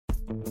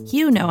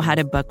You know how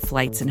to book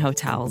flights and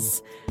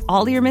hotels.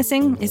 All you're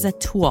missing is a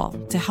tool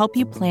to help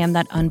you plan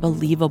that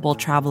unbelievable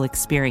travel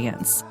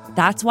experience.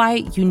 That's why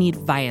you need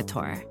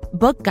Viator.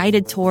 Book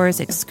guided tours,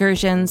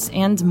 excursions,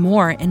 and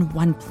more in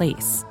one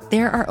place.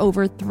 There are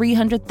over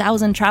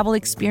 300,000 travel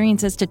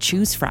experiences to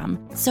choose from,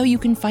 so you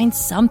can find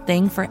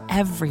something for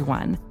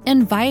everyone.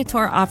 And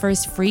Viator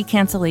offers free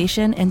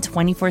cancellation and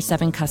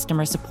 24/7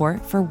 customer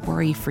support for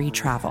worry-free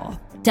travel.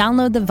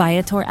 Download the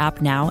Viator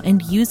app now and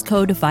use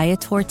code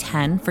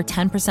Viator10 for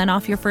 10%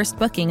 off your first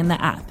booking in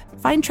the app.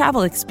 Find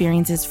travel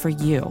experiences for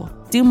you.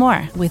 Do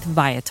more with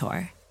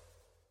Viator.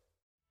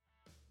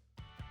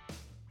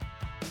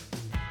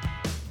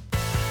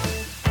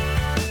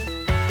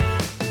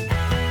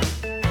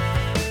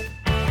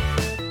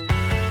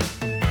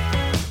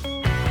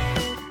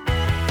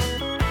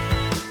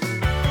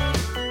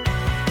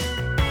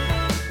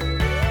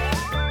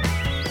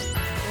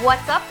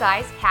 What's up,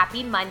 guys?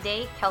 Happy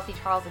Monday. Kelsey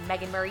Charles and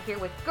Megan Murray here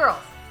with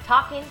Girls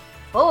Talkin'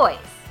 Boys.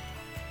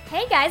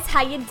 Hey guys,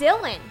 how you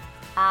doing?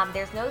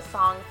 There's no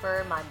song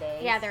for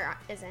Mondays. Yeah, there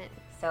isn't.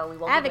 So we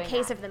won't. I have a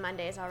case of the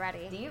Mondays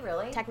already. Do you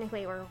really?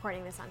 Technically, we're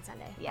recording this on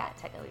Sunday. Yeah,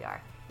 technically we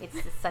are. It's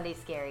the Sunday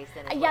Scaries.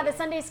 Yeah, the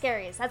Sunday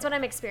Scaries. That's what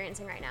I'm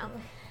experiencing right now.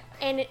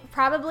 And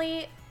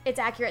it's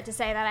accurate to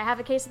say that I have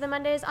a case of the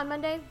Mondays on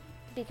Monday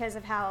because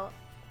of how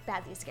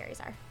bad these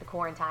scaries are. The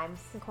quarantines.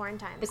 The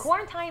quarantines. The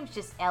quarantines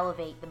just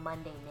elevate the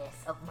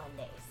Mondayness of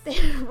Mondays. They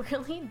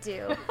really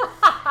do.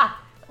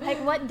 Like,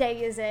 what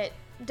day is it?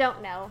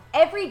 Don't know.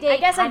 Every day. I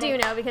guess I do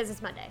know because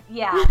it's Monday.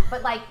 Yeah,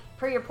 but like,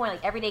 per your point,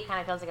 like every day kind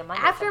of feels like a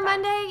Monday. After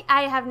sometimes. Monday,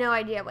 I have no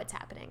idea what's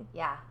happening.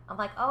 Yeah. I'm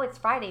like, oh, it's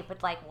Friday,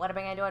 but like, what am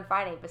I going to do on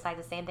Friday besides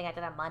the same thing I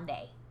did on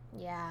Monday?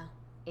 Yeah.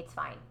 It's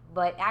fine.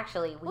 But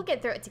actually, we'll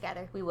get through it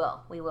together. We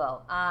will.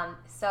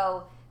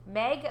 So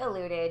Meg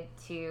alluded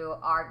to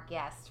our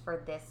guest for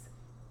this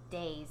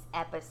day's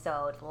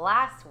episode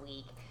last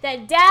week. The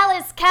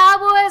Dallas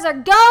Cowboys are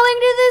going to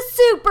the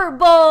Super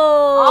Bowl.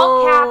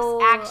 All caps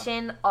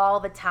action all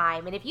the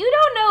time. And if you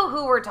don't know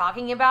who we're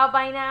talking about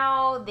by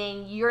now,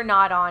 then you're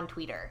not on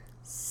Twitter.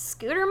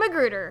 Scooter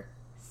Magruder.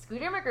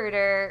 Scooter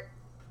Magruder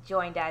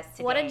joined us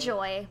today. What a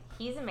joy.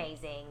 He's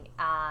amazing.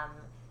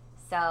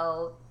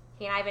 So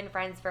he and I have been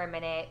friends for a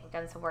minute. We've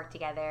done some work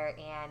together.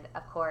 And,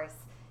 of course,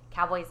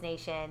 Cowboys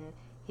Nation,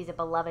 he's a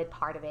beloved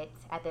part of it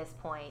at this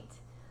point.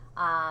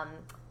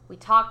 We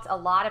talked a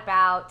lot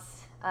about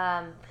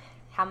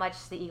how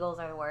much the Eagles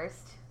are the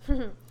worst.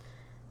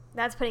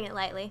 That's putting it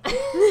lightly.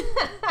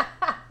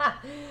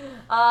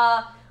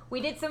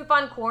 We did some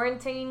fun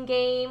quarantine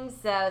games,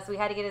 so we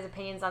had to get his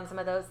opinions on some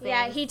of those things.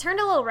 Yeah, he turned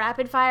a little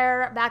rapid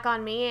fire back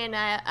on me, and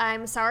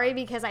I'm sorry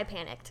because I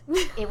panicked.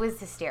 It was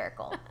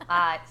hysterical.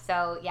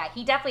 So, yeah,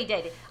 he definitely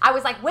did. I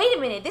was like, wait a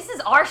minute, this is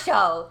our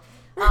show.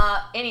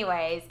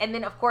 Anyways, and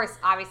then, of course,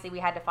 obviously we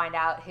had to find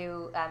out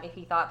who, if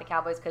he thought the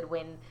Cowboys could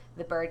win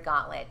the Bird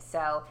Gauntlet.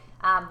 So,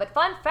 but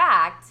fun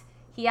fact,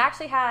 he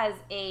actually has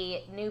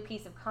a new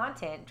piece of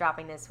content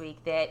dropping this week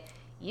that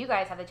you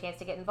guys have the chance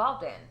to get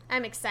involved in.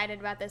 I'm excited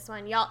about this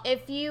one. Y'all,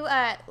 if you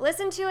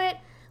listen to it,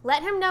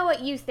 let him know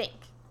what you think.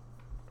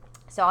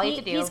 So all you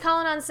have to do... He's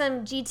calling on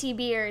some GT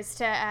beers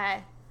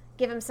to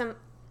give him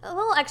a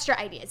little extra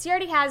ideas. He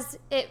already has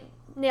it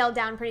nailed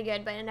down pretty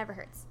good, but it never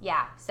hurts.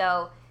 Yeah,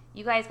 so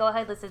you guys go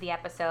ahead, listen to the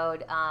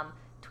episode,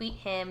 tweet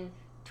him,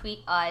 tweet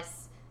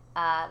us,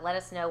 let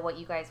us know what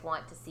you guys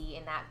want to see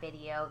in that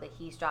video that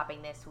he's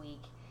dropping this week.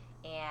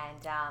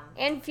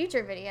 And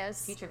future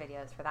videos. Future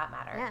videos, for that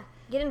matter. Yeah,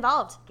 get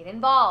involved. Get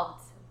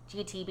involved,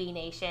 GTB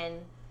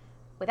Nation.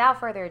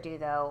 Without further ado,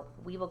 though,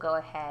 we will go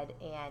ahead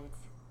and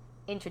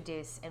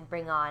introduce and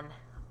bring on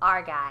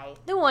our guy.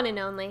 The one and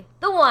only.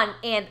 The one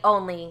and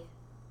only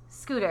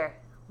Scooter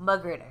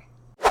Magruder.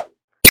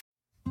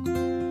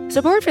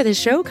 Support for this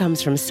show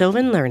comes from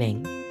Sylvan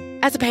Learning.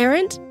 As a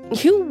parent,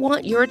 you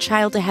want your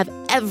child to have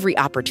every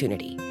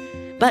opportunity,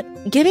 but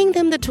giving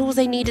them the tools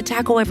they need to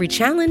tackle every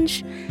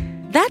challenge,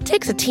 that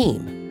takes a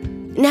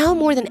team. Now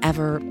more than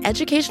ever,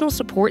 educational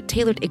support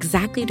tailored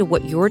exactly to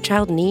what your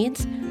child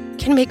needs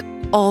can make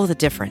all the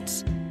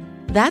difference.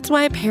 That's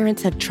why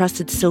parents have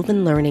trusted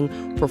Sylvan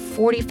Learning for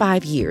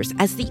 45 years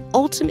as the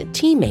ultimate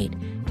teammate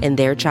in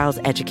their child's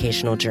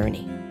educational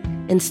journey,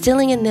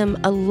 instilling in them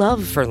a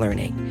love for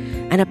learning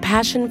and a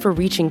passion for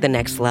reaching the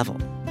next level.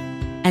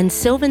 And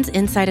Sylvan's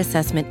Insight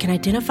Assessment can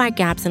identify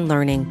gaps in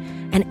learning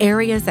and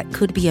areas that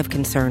could be of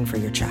concern for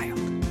your child.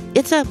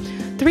 It's a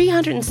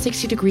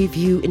 360-degree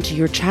view into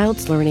your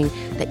child's learning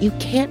that you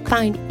can't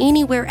find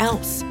anywhere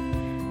else,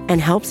 and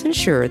helps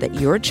ensure that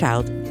your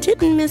child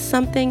didn't miss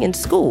something in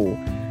school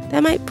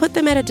that might put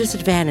them at a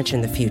disadvantage in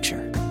the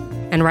future.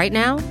 And right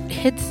now,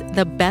 it's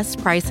the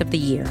best price of the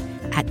year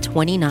at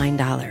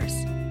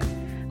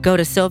 $29. Go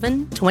to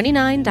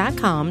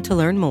sylvan29.com to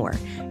learn more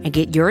and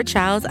get your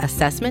child's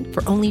assessment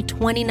for only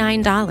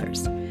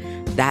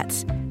 $29.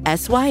 That's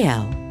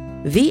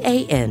SYLVAN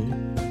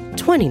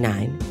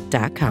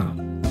 29.com.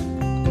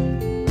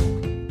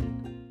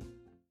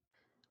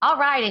 All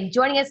right, and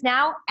joining us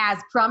now, as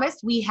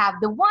promised, we have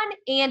the one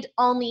and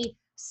only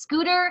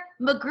Scooter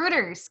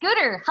Magruder.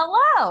 Scooter,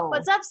 hello.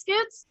 What's up,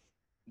 Scoots?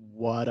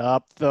 What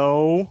up,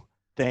 though?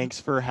 Thanks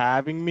for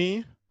having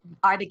me.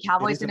 Are the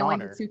Cowboys is an going to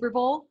win honor. the Super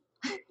Bowl?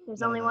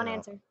 There's No, only no, one no.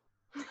 answer.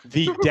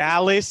 The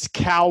Dallas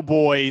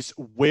Cowboys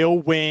will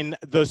win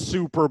the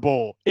Super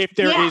Bowl if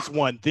there is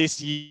one this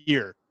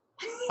year.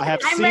 I have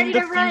I'm seen ready the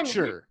to run.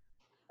 future.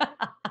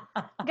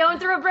 Going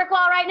through a brick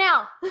wall right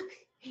now.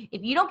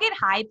 If you don't get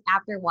hype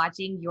after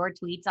watching your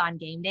tweets on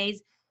game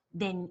days,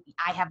 then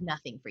I have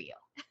nothing for you.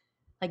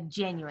 Like,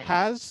 genuine.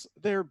 Has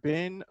there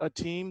been a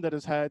team that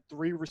has had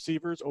 3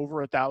 receivers over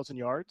 1,000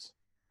 yards?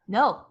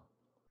 No.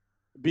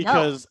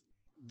 Because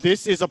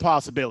this is a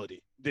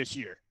possibility this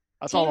year.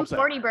 That's all Team I'm saying.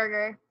 40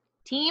 Burger.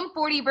 Team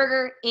 40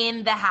 Burger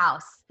in the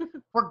house.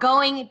 We're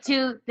going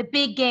to the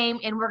big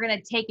game and we're going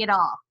to take it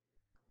off.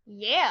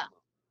 Yeah.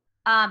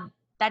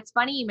 That's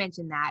funny you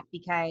mentioned that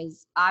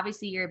because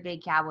obviously you're a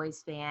big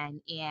Cowboys fan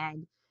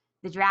and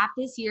the draft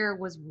this year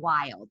was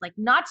wild. Like,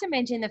 not to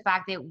mention the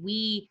fact that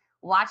we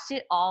watched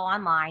it all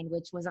online,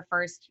 which was a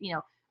first,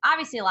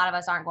 obviously a lot of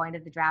us aren't going to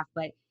the draft,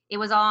 but it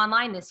was all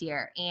online this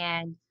year.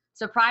 And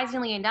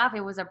surprisingly enough,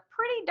 it was a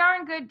pretty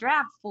darn good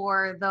draft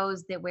for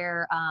those that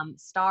wear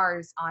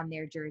stars on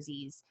their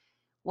jerseys.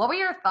 What were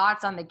your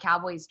thoughts on the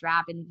Cowboys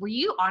draft? And were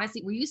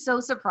you so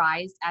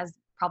surprised, as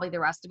probably the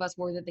rest of us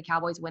were, that the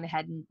Cowboys went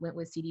ahead and went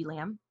with CeeDee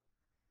Lamb?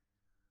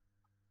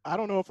 I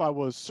don't know if I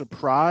was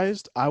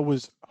surprised. I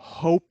was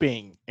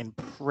hoping and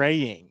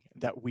praying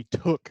that we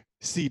took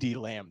CeeDee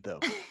Lamb,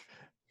 though.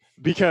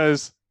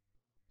 Because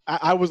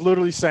I was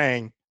literally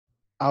saying,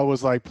 I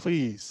was like,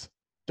 please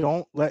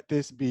don't let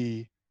this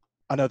be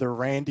another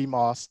Randy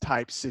Moss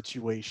type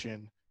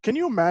situation. Can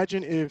you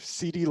imagine if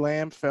CeeDee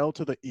Lamb fell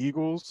to the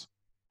Eagles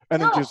and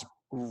then just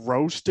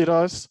roasted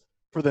us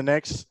for the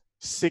next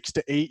 6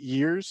 to 8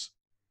 years?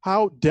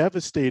 How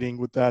devastating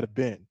would that have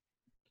been?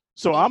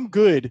 So I'm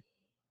good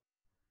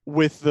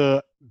with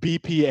the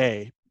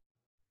BPA.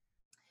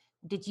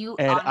 Did you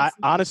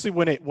honestly,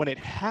 when it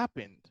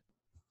happened,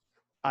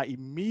 I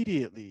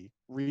immediately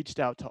reached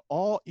out to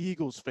all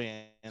Eagles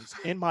fans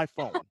in my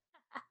phone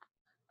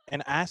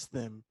and asked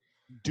them,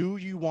 do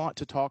you want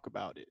to talk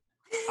about it?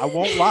 I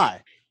won't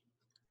lie.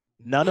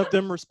 None of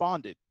them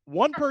responded.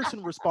 One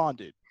person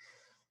responded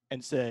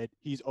and said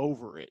he's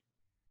over it.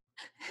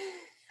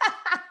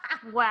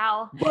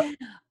 Wow. But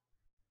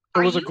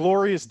it was a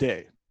glorious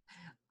day.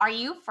 Are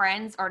you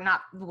friends or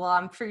not? Well,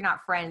 I'm sure you're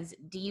not friends.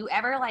 Do you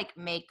ever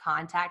make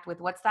contact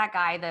with what's that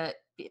guy,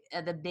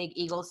 the big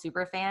Eagles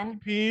super fan?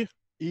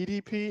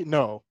 EDP?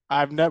 No,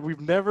 we've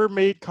never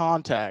made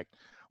contact,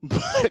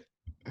 but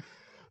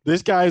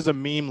this guy is a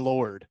meme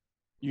lord.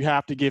 You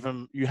have to give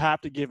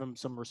him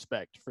some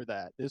respect for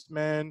that. This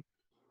man,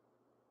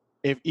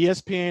 if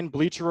ESPN,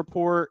 Bleacher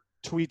Report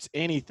tweets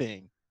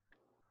anything,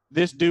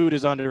 this dude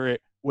is under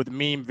it with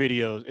meme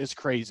videos. It's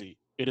crazy.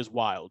 It is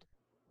wild.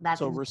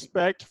 So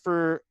respect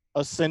for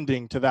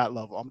ascending to that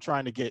level. I'm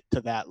trying to get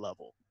to that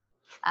level.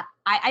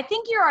 I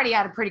think you're already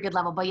at a pretty good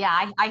level, but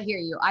yeah, I hear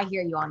you. I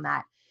hear you on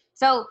that.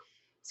 So,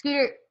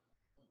 Scooter,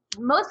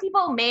 most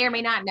people may or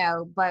may not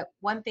know, but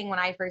one thing when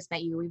I first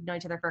met you, we've known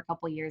each other for a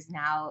couple of years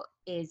now,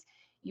 is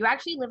you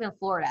actually live in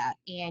Florida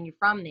and you're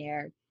from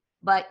there,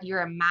 but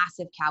you're a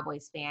massive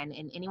Cowboys fan.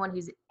 And anyone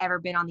who's ever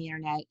been on the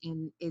internet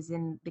and is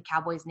in the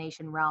Cowboys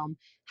Nation realm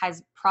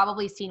has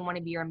probably seen one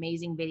of your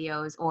amazing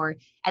videos, or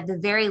at the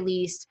very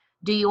least,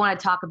 do you want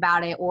to talk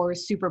about it, or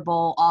Super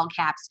Bowl all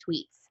caps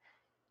tweets.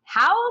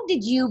 How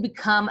did you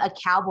become a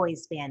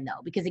Cowboys fan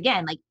though? Because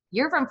again,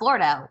 you're from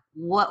Florida.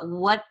 What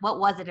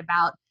was it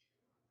about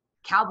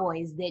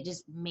Cowboys that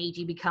just made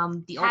you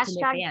become the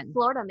ultimate fan?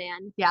 Florida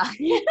man. Yeah.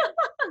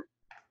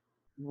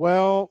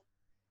 Well,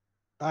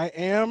 I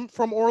am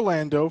from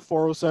Orlando,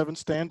 407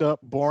 stand up,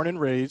 born and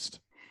raised.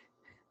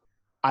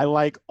 I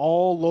like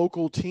all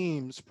local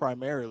teams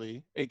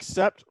primarily,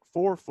 except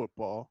for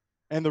football.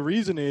 And the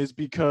reason is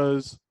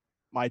because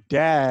my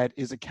dad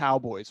is a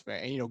Cowboys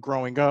fan. And,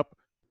 growing up,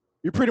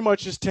 you pretty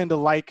much just tend to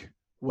like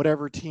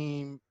whatever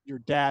team your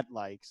dad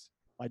likes.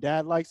 My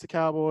dad likes the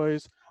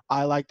Cowboys.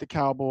 I like the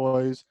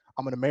Cowboys.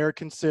 I'm an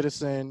American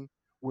citizen.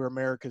 We're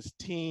America's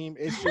team.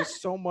 It's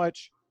just so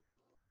much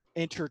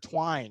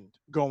intertwined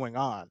going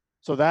on.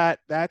 So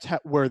that's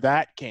where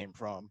that came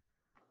from.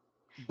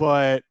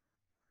 But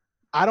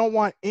I don't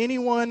want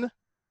anyone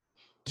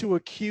to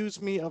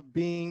accuse me of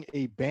being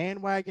a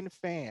bandwagon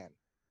fan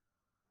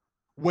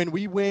when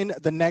we win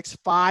the next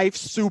 5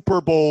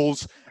 Super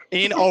Bowls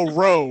in a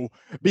row,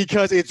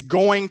 because it's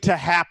going to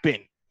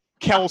happen.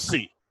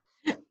 Kelsey.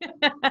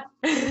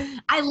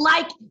 I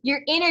like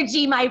your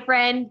energy, my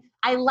friend.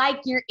 I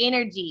like your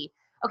energy.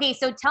 Okay,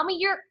 so tell me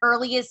your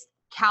earliest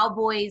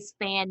Cowboys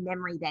fan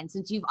memory then,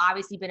 since you've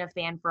obviously been a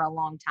fan for a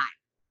long time.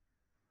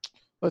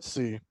 Let's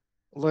see.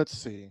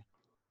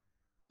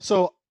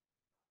 So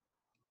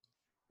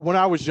when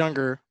I was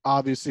younger,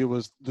 obviously it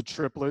was the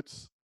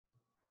triplets.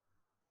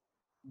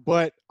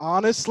 But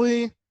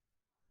honestly,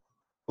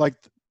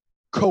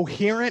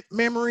 coherent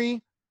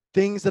memory,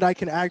 things that I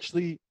can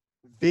actually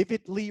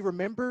vividly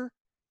remember,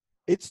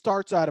 it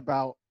starts out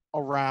about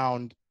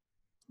around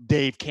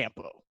Dave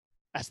Campo.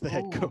 as the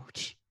head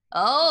coach.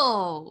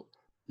 Oh.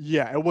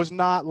 Yeah, it was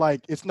not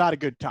like, it's not a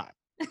good time.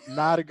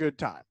 Not a good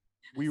time.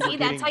 We were See,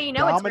 getting that's how you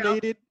know it's real.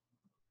 dominated.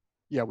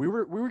 Yeah, we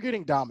were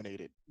getting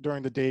dominated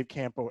during the Dave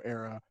Campo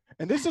era.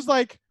 And this is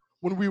like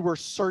when we were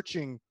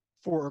searching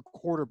for a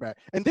quarterback.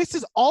 And this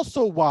is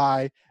also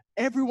why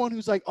everyone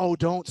who's like, "Oh,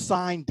 don't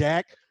sign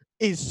Dak,"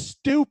 is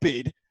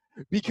stupid,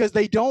 because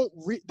they don't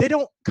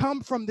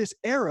come from this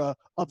era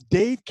of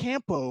Dave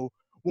Campo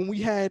when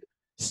we had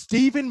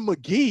Stephen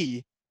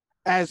McGee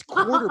as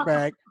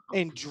quarterback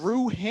and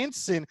Drew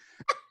Henson,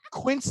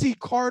 Quincy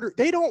Carter.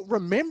 They don't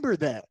remember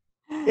that.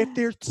 If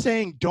they're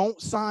saying don't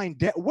sign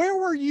Dak, where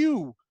were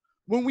you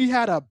when we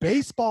had a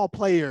baseball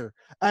player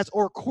as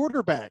our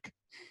quarterback?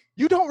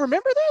 You don't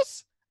remember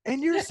this?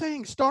 And you're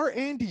saying start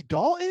Andy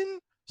Dalton?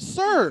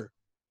 Sir,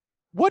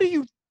 what are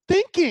you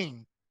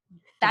thinking?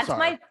 That's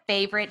my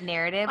favorite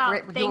narrative. Wow,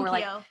 where people were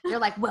like, they're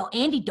like, well,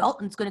 Andy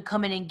Dalton's going to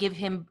come in and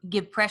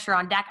give pressure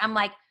on Dak. I'm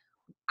like,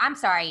 I'm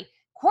sorry.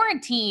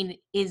 Quarantine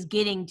is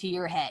getting to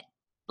your head.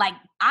 Like,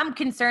 I'm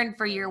concerned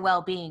for your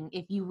well-being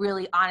if you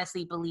really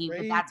honestly believe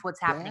that that's what's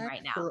happening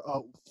right now. For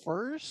a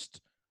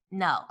first?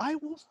 No. I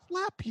will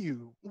slap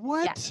you.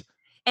 What?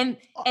 Yeah.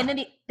 And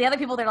then the other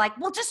people, they're like,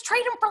 well, just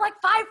trade him for like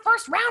 5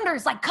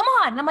 first-rounders. Like, come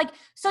on. And I'm like,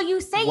 so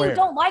you say you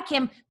don't like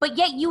him, but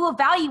yet you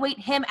evaluate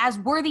him as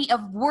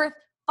worth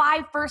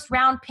 5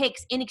 first-round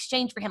picks in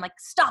exchange for him. Like,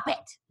 stop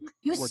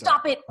it.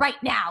 Stop it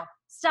right now.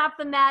 Stop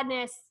the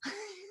madness.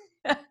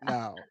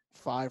 Now,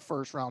 5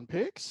 first-round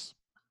picks?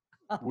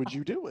 Would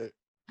you do it?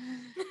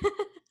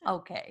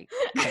 Okay.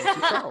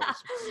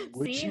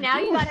 See, now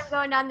you got him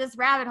going down this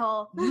rabbit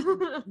hole.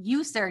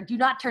 You, sir, do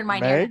not turn my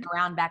narrative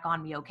around back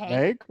on me, okay?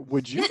 Meg,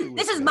 would you do it?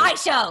 This is my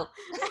show.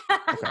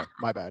 Okay,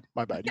 my bad.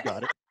 You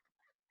got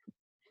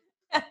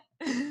it.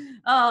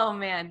 Oh,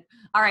 man.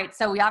 All right,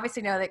 so we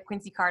obviously know that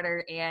Quincy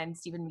Carter and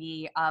Stephen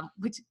McGee,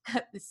 which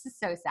this is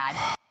so sad.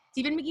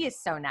 Stephen McGee is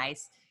so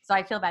nice, so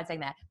I feel bad saying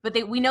that.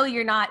 But we know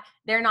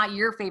they're not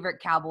your favorite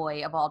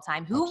Cowboy of all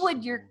time. Who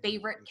would your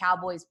favorite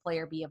Cowboys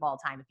player be of all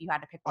time if you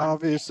had to pick one?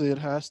 Obviously, it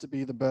has to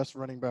be the best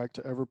running back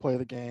to ever play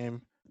the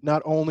game.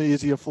 Not only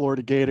is he a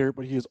Florida Gator,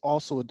 but he is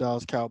also a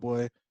Dallas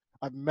Cowboy.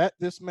 I've met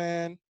this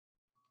man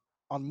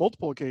on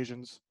multiple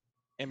occasions,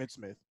 Emmitt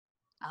Smith.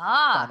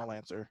 Final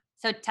answer.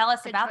 So tell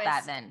us Good about choice.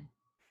 that then.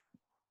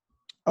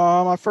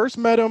 I first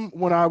met him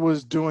when I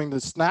was doing the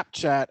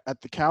Snapchat at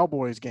the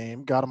Cowboys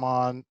game. Got him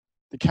on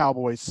the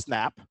Cowboys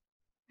Snap.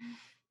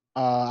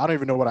 I don't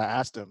even know what I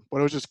asked him, but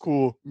it was just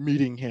cool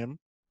meeting him.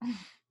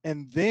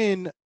 And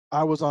then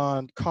I was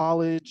on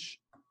College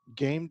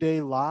Game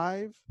Day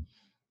Live,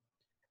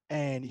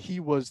 and he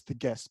was the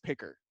guest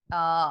picker.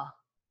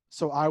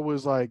 So I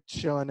was like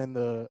chilling in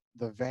the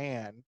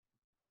van,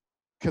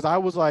 because I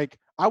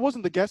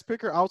wasn't the guest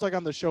picker. I was like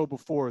on the show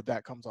before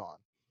that comes on.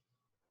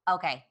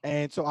 Okay.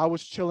 And so I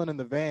was chilling in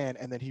the van,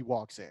 and then he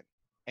walks in,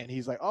 and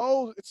he's like,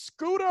 "Oh, it's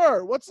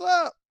Scooter. What's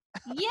up?"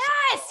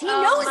 Yes, he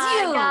knows you.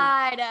 Oh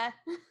my God.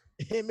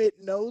 Emmitt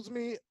knows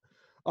me.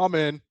 I'm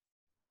in.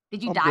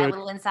 Did you I'm die good. a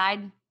little inside?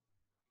 I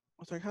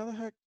was like, how the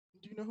heck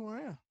do you know who I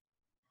am?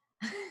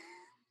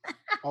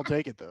 I'll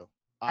take it, though.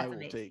 I will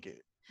take it.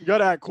 You got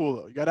to act cool,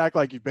 though. You got to act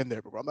like you've been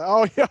there before. I'm like,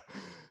 oh,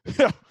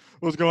 yeah.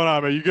 What's going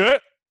on, man? You good?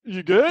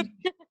 You good?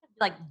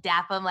 Like,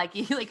 dap him, like,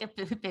 you like a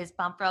fist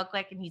bump real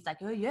quick, and he's like,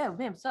 oh, yeah,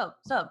 man, so.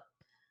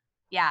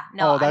 Yeah,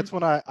 no. Oh, that's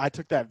when I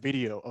took that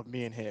video of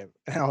me and him,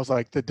 and I was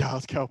like, the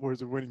Dallas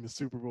Cowboys are winning the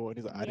Super Bowl. And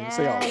he's like, I didn't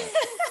say all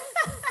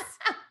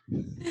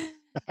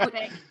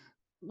that.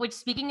 Which,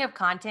 speaking of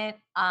content,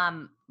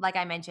 like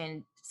I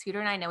mentioned, Scooter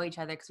and I know each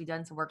other because we've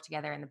done some work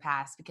together in the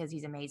past because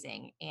he's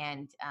amazing.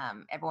 And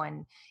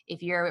everyone,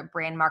 if you're a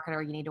brand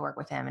marketer, you need to work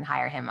with him and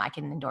hire him. I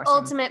can endorse him.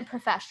 Ultimate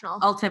professional.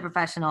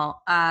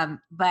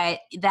 But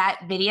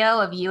that video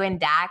of you and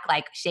Dak,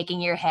 like,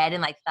 shaking your head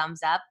and like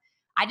thumbs up,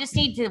 I just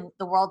need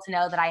the world to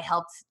know that I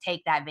helped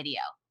take that video.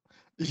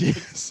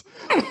 Yes.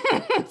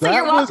 So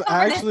you're welcome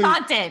for this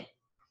content.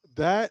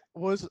 That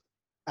was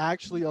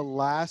actually a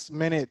last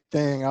minute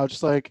thing. I was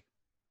just like,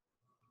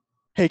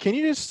 hey, can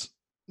you just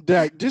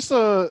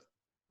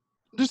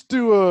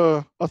do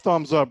a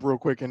thumbs up real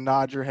quick and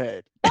nod your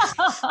head?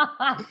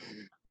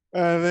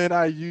 And then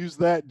I use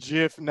that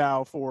GIF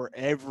now for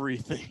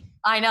everything.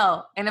 I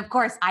know. And of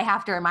course, I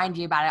have to remind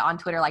you about it on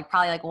Twitter, like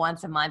probably like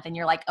once a month. And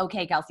you're like,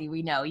 okay, Kelsey,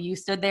 we know. You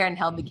stood there and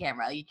held the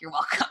camera. You're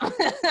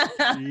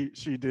welcome.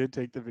 She did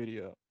take the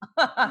video.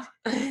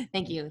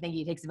 Thank you.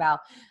 Takes a bow.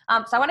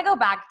 So I want to go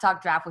back to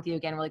talk draft with you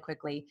again really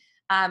quickly.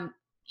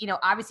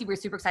 Obviously we're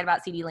super excited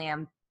about CeeDee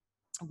Lamb.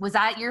 Was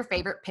that your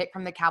favorite pick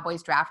from the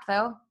Cowboys draft,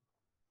 though?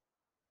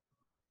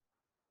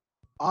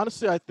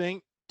 Honestly, I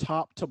think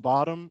top to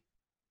bottom,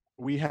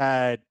 we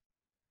had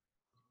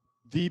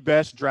the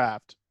best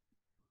draft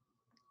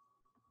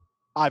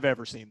I've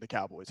ever seen the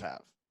Cowboys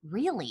have.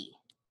 Really?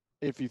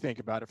 If you think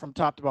about it, from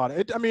top to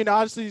bottom.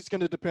 Honestly, it's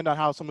going to depend on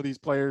how some of these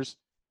players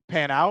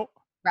pan out.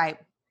 Right.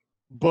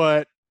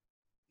 But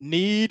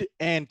need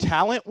and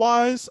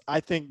talent-wise, I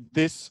think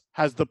this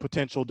has the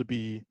potential to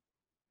be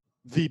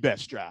the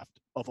best draft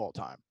of all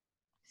time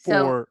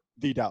for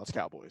the Dallas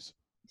Cowboys.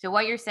 So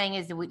what you're saying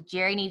is that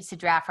Jerry needs to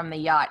draft from the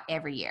yacht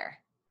every year.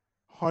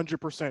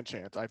 100%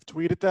 chance. I've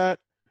tweeted that,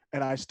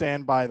 and I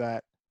stand by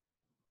that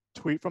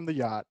tweet from the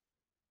yacht.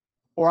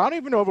 Or I don't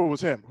even know if it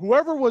was him.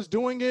 Whoever was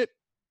doing it,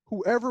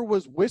 whoever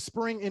was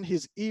whispering in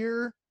his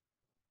ear,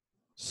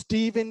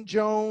 Stephen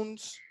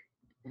Jones,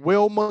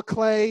 Will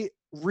McClay,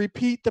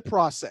 repeat the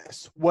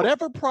process.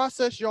 Whatever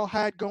process y'all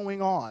had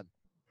going on,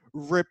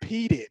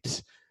 repeat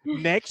it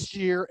next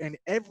year and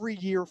every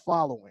year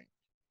following.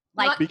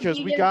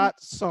 Because we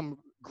got some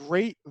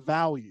great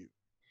value.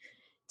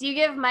 Do you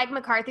give Mike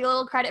McCarthy a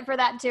little credit for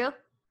that too?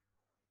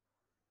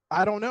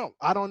 I don't know.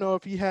 I don't know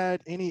if he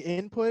had any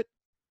input,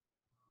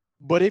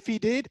 but if he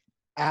did,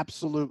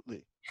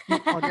 absolutely.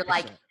 100%. You're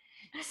like,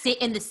 sit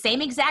in the same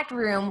exact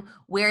room,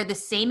 wear the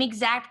same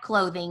exact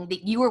clothing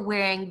that you were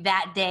wearing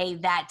that day,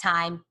 that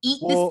time, eat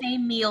the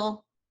same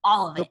meal,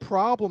 all of it. The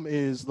problem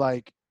is,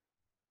 like,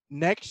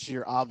 next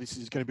year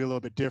obviously is going to be a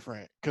little bit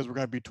different because we're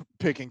going to be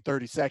picking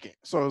 32nd.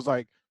 So it's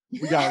like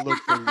we got to look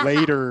for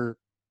later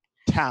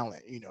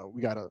talent. You know,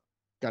 we got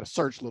to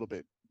search a little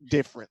bit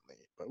differently,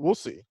 but we'll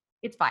see.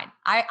 It's fine.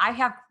 I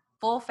have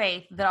full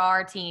faith that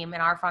our team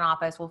and our front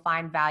office will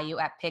find value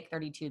at pick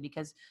 32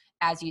 because,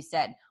 as you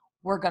said,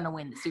 we're going to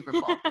win the Super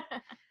Bowl.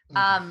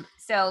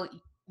 So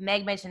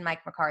Meg mentioned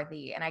Mike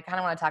McCarthy, and I kind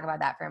of want to talk about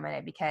that for a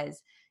minute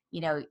because,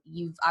 you know,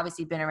 you've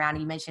obviously been around.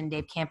 You mentioned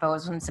Dave Campo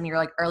was one of some of your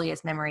like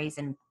earliest memories,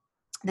 and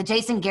the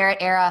Jason Garrett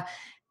era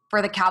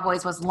for the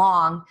Cowboys was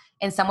long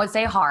and some would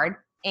say hard.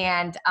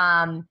 And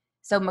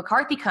so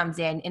McCarthy comes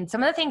in, and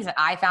some of the things that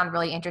I found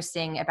really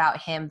interesting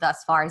about him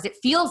thus far is it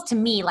feels to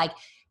me like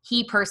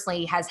he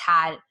personally has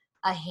had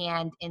a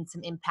hand in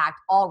some impact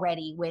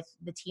already with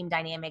the team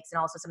dynamics and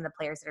also some of the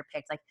players that are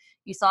picked. Like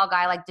you saw a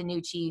guy like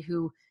DiNucci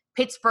who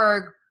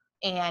Pittsburgh,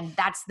 and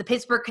that's the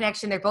Pittsburgh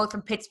connection. They're both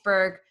from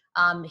Pittsburgh.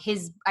 I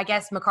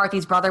guess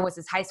McCarthy's brother was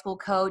his high school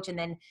coach. And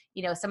then,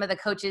 you know, some of the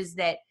coaches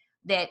that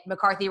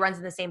McCarthy runs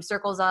in the same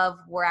circles of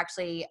were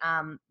actually,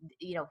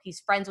 you know, he's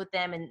friends with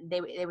them and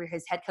they were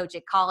his head coach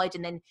at college.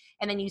 And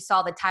then you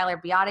saw the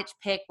Tyler Biadasz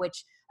pick,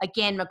 which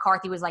again,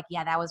 McCarthy was like,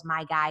 yeah, that was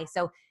my guy.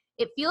 So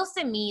it feels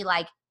to me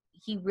like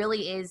he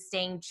really is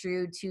staying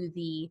true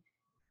to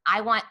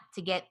I want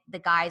to get the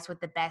guys with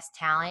the best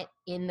talent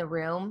in the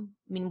room.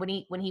 I mean,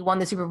 when he won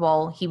the Super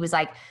Bowl, he was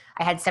like,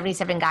 I had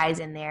 77 guys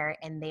in there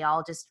and they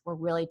all just were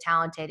really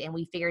talented. And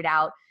we figured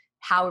out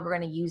how we were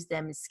going to use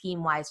them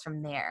scheme wise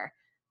from there.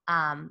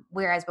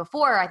 Whereas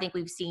before, I think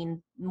we've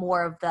seen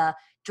more of the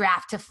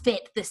draft to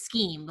fit the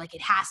scheme. Like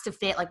it has to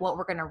fit like what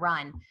we're going to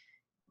run.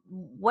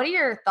 What are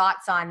your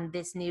thoughts on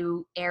this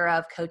new era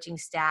of coaching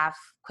staff?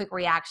 Quick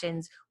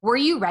reactions. Were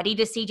you ready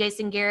to see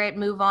Jason Garrett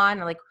move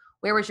on? Or like,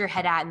 where was your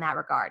head at in that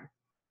regard?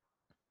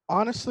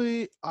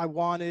 Honestly, I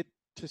wanted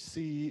to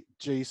see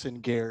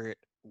Jason Garrett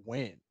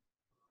win.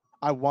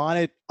 I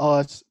wanted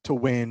us to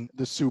win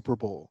the Super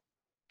Bowl.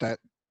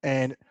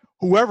 And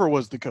whoever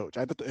was the coach,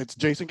 it's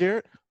Jason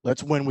Garrett.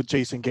 Let's win with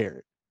Jason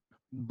Garrett.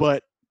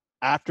 But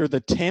after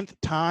the 10th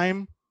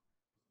time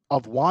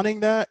of wanting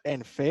that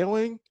and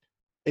failing,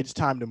 it's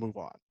time to move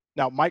on.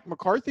 Now, Mike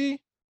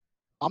McCarthy,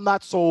 I'm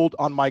not sold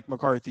on Mike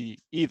McCarthy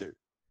either.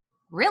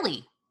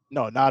 Really?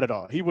 No, not at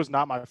all. He was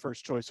not my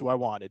first choice who I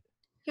wanted.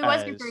 Who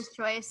was your first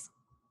choice?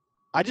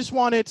 I just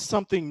wanted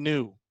something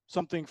new,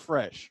 something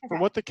fresh. Okay.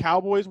 For what the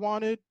Cowboys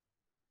wanted,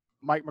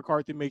 Mike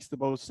McCarthy makes the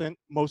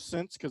most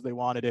sense because they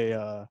wanted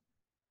a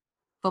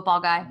football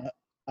guy,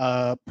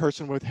 a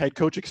person with head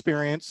coach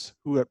experience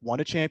who had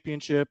won a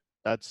championship.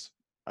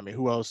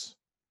 Who else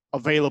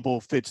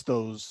available fits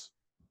those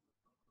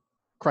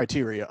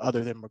criteria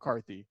other than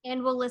McCarthy?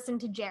 And we'll listen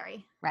to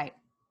Jerry. Right.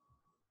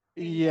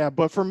 Yeah,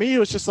 but for me, it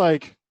was just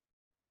like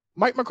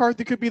Mike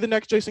McCarthy could be the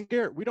next Jason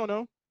Garrett. We don't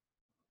know.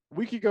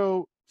 We could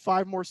go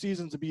 5 more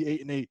seasons to be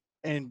 8-8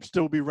 and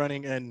still be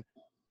running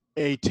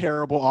a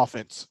terrible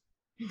offense.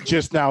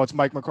 Just now it's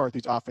Mike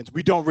McCarthy's offense.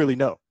 We don't really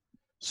know.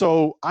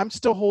 So I'm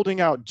still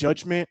holding out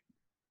judgment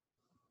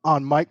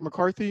on Mike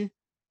McCarthy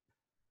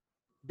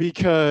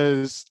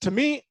because to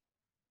me,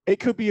 it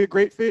could be a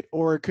great fit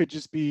or it could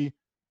just be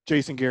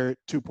Jason Garrett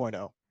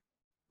 2.0.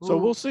 So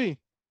we'll see.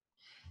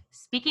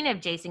 Speaking of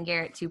Jason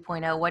Garrett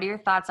 2.0, what are your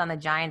thoughts on the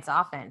Giants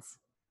offense?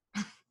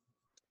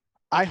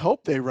 I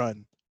hope they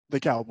run the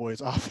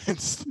Cowboys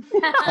offense.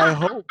 I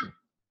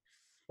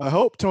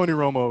hope Tony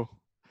Romo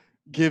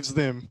gives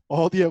them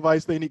all the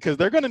advice they need because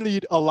they're going to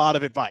need a lot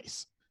of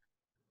advice.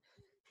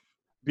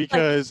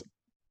 Because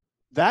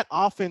that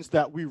offense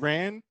that we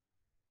ran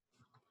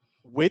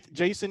with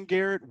Jason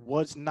Garrett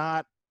was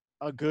not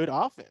a good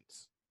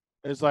offense.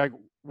 It's like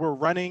we're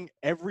running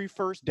every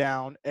first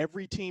down.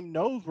 Every team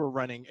knows we're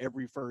running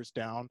every first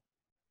down.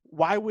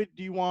 Why would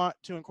you want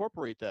to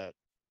incorporate that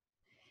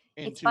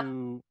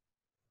into –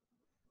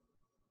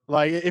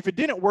 like, if it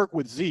didn't work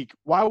with Zeke,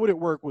 why would it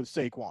work with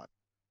Saquon?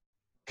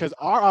 Because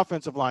our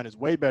offensive line is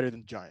way better than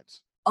the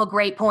Giants. A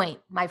great point,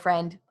 my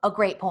friend. A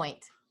great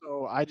point.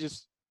 So I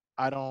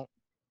don't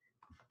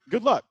 –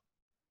 good luck.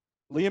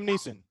 Liam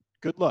Neeson,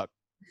 good luck.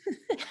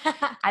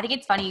 I think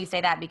it's funny you say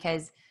that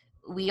because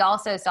we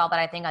also saw that,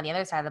 I think, on the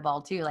other side of the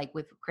ball, too, like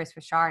with Chris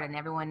Richard, and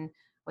everyone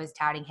was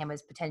touting him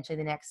as potentially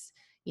the next,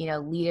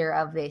 leader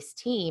of this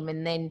team.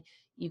 And then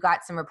you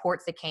got some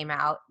reports that came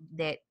out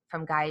that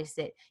from guys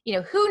that,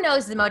 who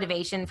knows the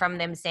motivation from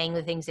them saying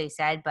the things they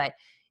said, but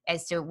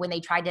as to when they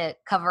tried to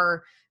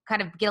cover,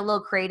 kind of get a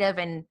little creative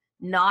and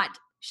not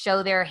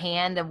show their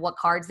hand of what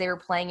cards they were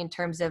playing in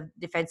terms of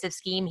defensive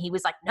scheme, he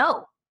was like,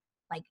 no,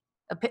 like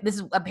this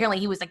is apparently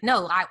he was like,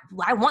 no,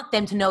 I want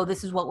them to know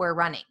this is what we're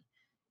running.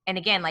 And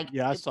again, like,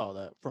 yeah, I saw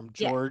that from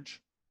George.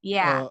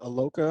 Yeah.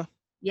 Aloka.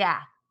 Yeah.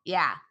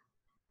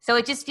 So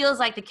it just feels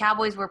like the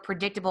Cowboys were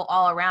predictable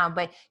all around.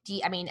 But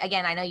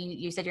again, I know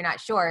you said you're not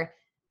sure.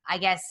 I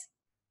guess,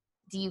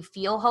 do you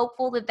feel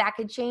hopeful that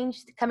could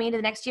change coming into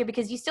the next year?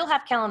 Because you still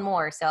have Kellen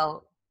Moore,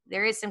 so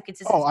there is some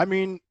consistency.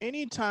 Oh,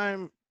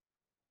 anytime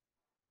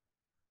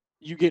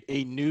you get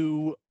a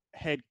new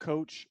head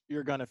coach,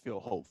 you're gonna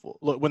feel hopeful.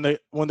 Look, when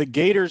the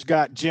Gators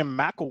got Jim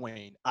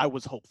McElwain, I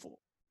was hopeful.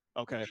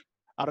 Okay,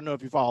 I don't know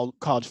if you follow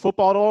college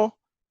football at all,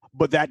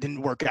 but that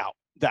didn't work out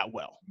that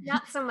well.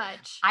 Not so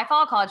much. I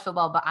follow college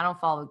football, but I don't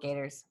follow the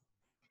Gators.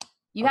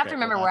 You have to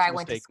remember where I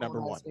went to school.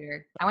 Number one.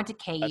 I went to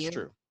KU. That's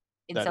true.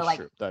 And that so, is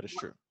true. That is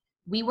true.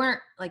 We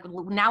weren't like,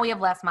 now we have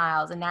Les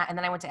Miles, and then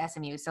I went to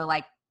SMU. So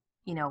like,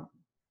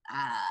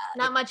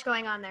 not much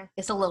going on there.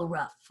 It's a little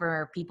rough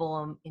for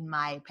people in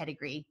my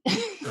pedigree.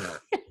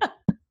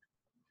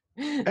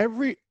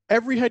 Every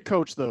head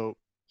coach, though,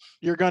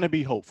 you're gonna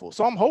be hopeful.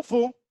 So I'm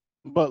hopeful,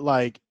 but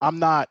like I'm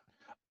not.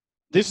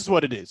 This is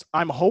what it is.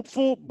 I'm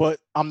hopeful, but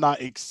I'm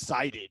not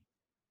excited.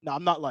 Now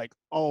I'm not like,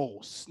 oh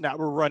snap,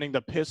 we're running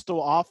the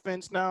pistol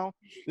offense now.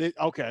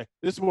 Okay,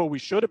 this is what we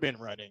should have been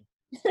running.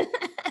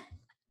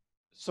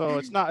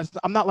 So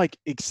I'm not like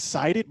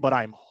excited, but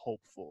I'm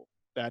hopeful.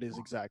 That is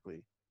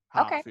exactly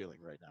how I'm feeling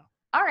right now.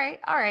 All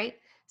right.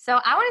 So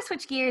I want to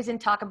switch gears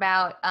and talk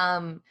about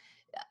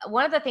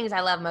one of the things I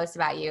love most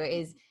about you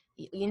is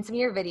in some of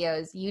your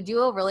videos, you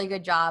do a really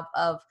good job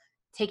of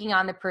taking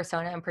on the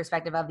persona and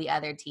perspective of the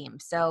other team.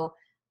 So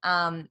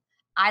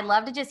I'd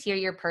love to just hear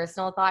your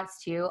personal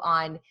thoughts too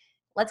on,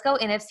 let's go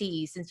NFC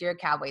East since you're a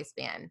Cowboys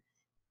fan.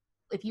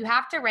 If you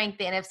have to rank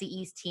the NFC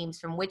East teams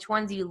from which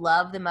ones you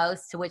love the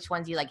most to which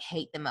ones you like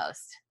hate the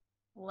most.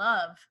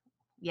 Love.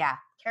 Yeah.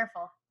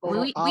 Careful.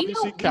 Well,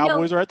 obviously,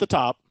 Cowboys are at the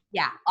top.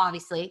 Yeah,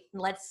 obviously.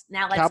 Let's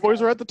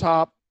Cowboys are at the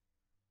top.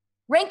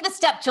 Rank the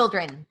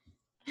stepchildren.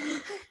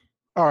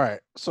 All right.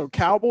 So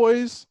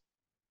Cowboys,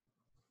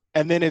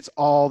 and then it's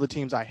all the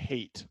teams I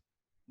hate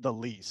the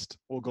least.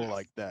 We'll go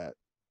like that.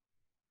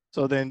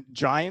 So then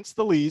Giants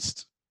the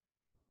least.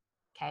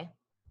 Okay.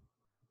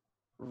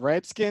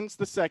 Redskins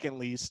the second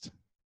least.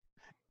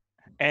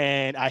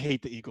 And I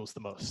hate the Eagles the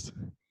most.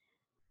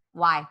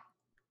 Why?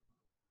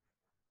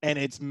 And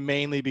it's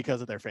mainly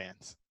because of their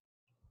fans.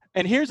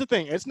 And here's the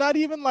thing. It's not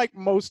even like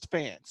most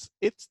fans.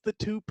 It's the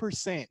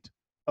 2%.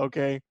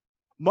 Okay?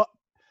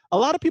 A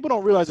lot of people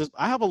don't realize this.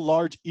 I have a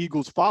large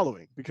Eagles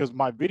following because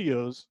my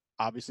videos,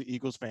 obviously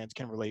Eagles fans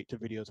can relate to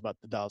videos about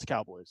the Dallas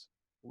Cowboys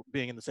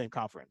being in the same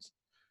conference.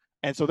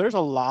 And so there's a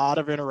lot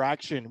of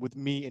interaction with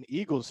me and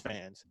Eagles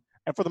fans.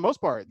 And for the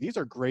most part, these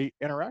are great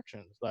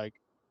interactions. Like,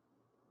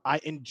 I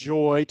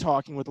enjoy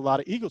talking with a lot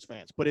of Eagles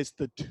fans, but it's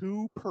the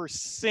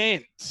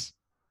 2%,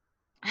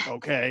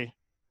 okay,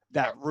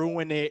 that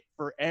ruin it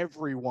for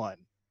everyone.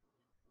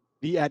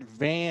 The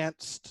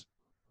advanced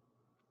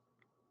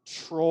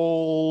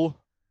troll,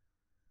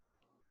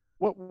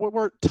 what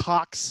were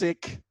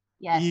toxic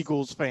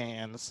Eagles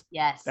fans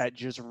that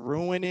just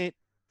ruin it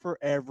for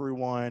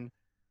everyone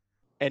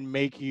and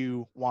make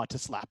you want to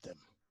slap them.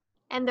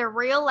 And they're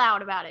real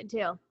loud about it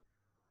too.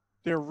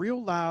 They're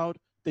real loud.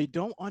 They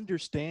don't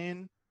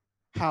understand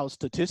how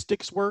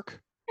statistics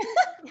work.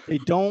 They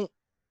don't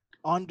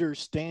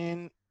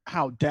understand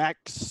how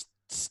Dak's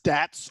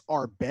stats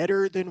are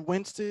better than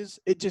Wentz's.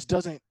 It just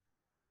doesn't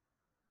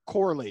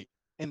correlate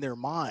in their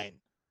mind.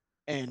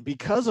 And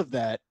because of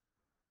that,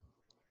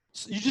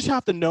 you just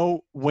have to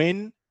know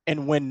when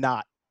and when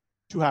not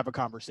to have a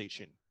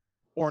conversation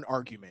or an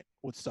argument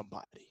with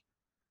somebody.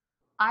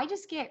 I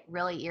just get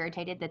really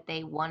irritated that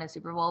they won a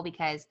Super Bowl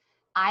because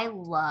I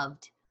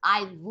loved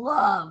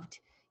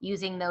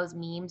using those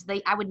memes.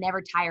 I would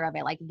never tire of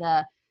it. Like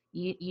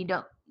you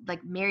don't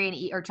like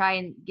marry or try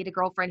and get a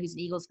girlfriend who's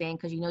an Eagles fan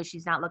because you know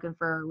she's not looking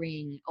for a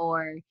ring,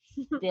 or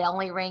the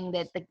only ring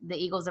that the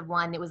Eagles have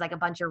won, it was like a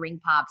bunch of ring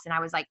pops. And I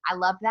was like, I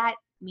love that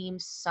meme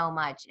so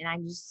much. And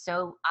I'm just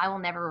I will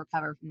never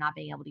recover from not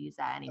being able to use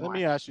that anymore. Let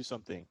me ask you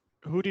something.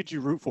 Who did you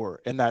root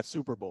for in that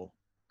Super Bowl?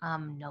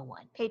 No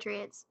one.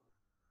 Patriots.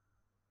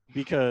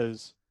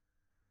 Because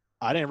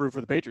I didn't root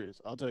for the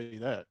Patriots. I'll tell you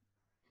that.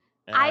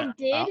 And I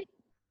did.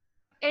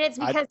 And it's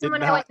because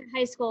someone I went to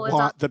high school was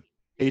on the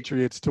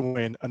Patriots to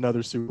win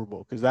another Super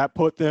Bowl because that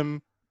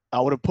I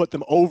would have put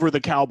them over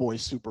the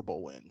Cowboys Super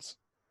Bowl wins.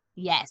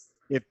 Yes.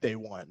 If they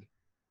won.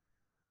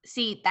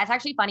 See, that's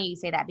actually funny you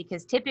say that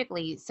because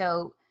typically,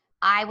 so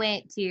I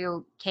went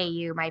to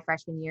KU my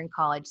freshman year in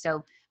college.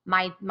 So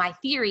my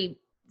theory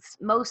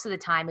most of the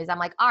time is I'm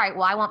like, all right,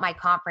 well, I want my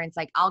conference.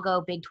 Like, I'll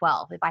go Big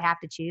 12. If I have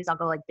to choose, I'll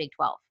go like Big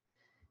 12.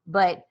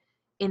 But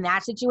in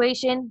that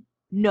situation,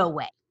 no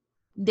way.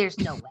 There's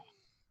no way.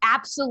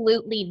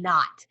 Absolutely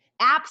not.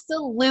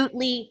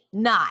 Absolutely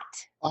not.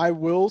 I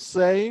will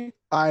say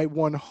I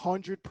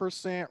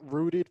 100%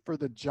 rooted for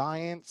the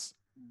Giants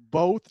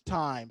both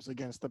times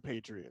against the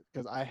Patriots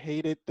because I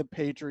hated the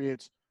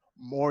Patriots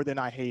more than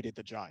I hated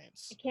the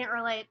Giants. I can't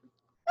relate.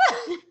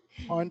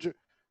 100.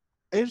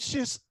 It's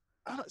just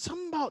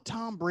something about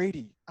Tom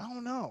Brady. I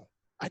don't know.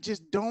 I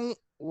just don't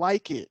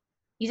like it.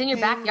 He's in your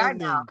backyard and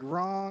now. then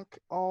Gronk.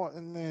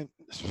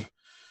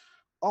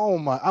 Oh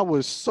my! I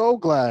was so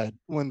glad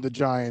when the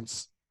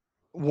Giants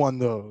won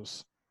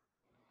those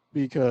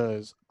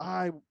because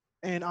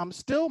I'm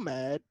still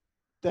mad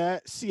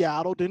that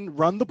Seattle didn't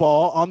run the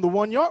ball on the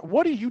 1 yard.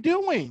 What are you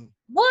doing?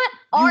 What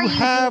are you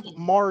have doing?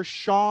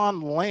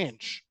 Marshawn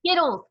Lynch.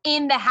 Skittles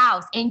in the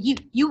house, and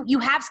you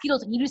have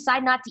Skittles, and you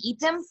decide not to eat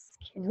them?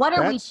 What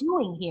are we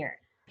doing here?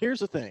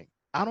 Here's the thing.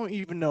 I don't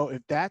even know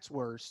if that's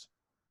worse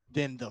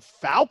than the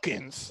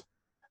Falcons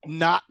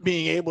not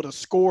being able to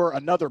score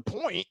another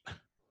point.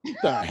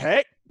 The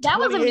heck? That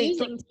was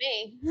amusing to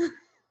me.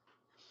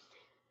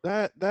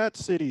 That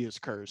city is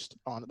cursed.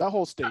 That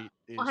whole state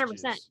is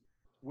 100%. just,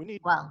 we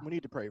need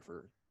to pray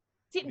for.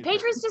 See,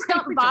 Patriots just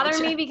don't bother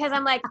me because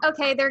I'm like,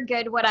 okay, they're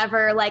good,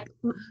 whatever. Like,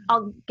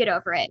 I'll get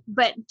over it.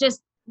 But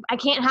just, I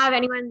can't have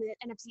anyone in the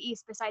NFC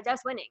East besides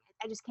us winning.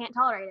 I just can't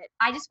tolerate it.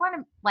 I just want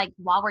to, like,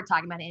 while we're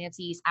talking about the NFC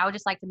East, I would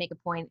just like to make a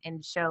point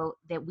and show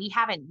that we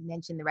haven't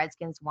mentioned the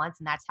Redskins once,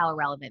 and that's how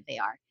irrelevant they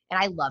are. And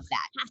I love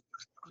that.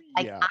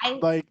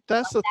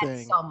 That's the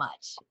thing. So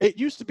much. It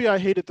used to be I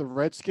hated the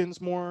Redskins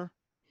more,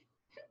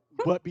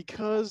 but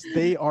because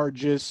they are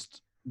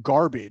just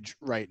garbage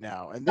right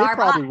now, and they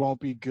probably won't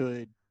be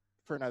good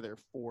for another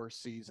 4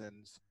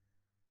 seasons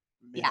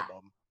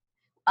minimum.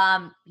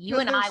 Yeah. You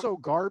and they're I so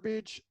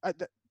garbage.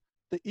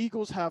 The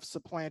Eagles have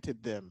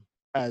supplanted them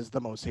as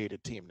the most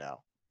hated team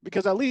now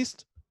because at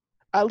least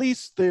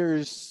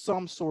there's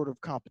some sort of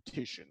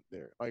competition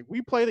there. Like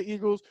we play the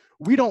Eagles,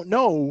 we don't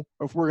know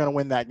if we're gonna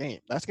win that game.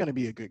 That's gonna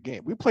be a good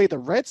game. We play the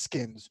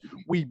Redskins,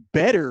 we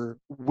better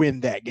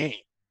win that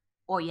game.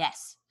 Or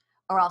yes,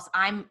 or else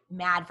I'm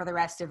mad for the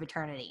rest of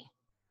eternity.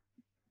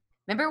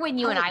 Remember when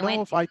you and I went? I don't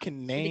know if I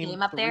can name the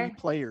game up 3 there?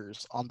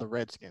 Players on the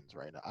Redskins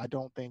right now. I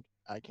don't think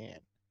I can.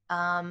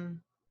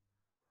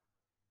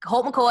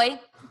 Colt McCoy.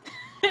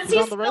 Is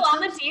he still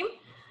on the team?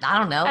 I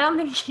don't know. I don't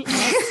think he is.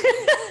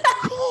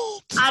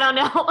 I don't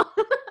know.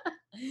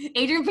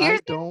 Adrian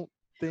Pearson? I don't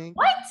think.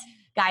 What?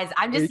 Guys,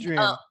 I'm just.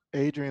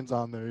 Adrian's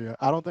on there, yeah.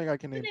 I don't think I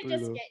can name 3 Did they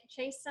just though. get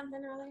Chase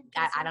something or other?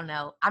 I don't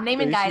know. I'm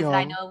naming guys that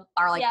I know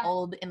are like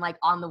old and like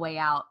on the way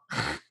out.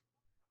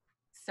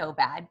 So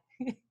bad.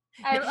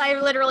 I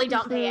literally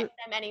don't pay them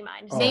any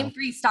mind. Name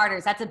 3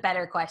 starters. That's a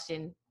better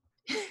question.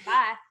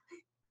 Bye.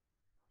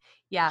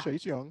 Yeah.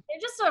 Chase Young.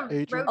 They're just a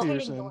Adrian rotating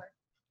Pearson, door.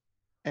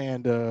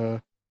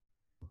 And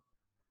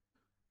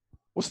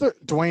what's the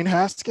Dwayne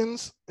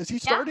Haskins? Is he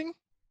starting?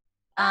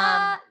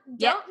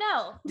 Don't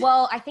know.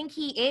 Well, I think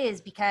he is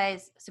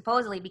because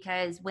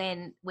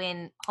when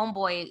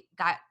Homeboy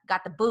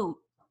got the boot,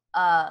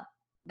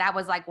 that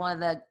was like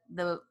one of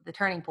the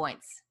turning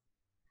points.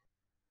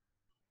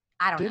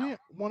 I don't know. Didn't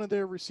one of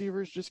their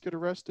receivers just get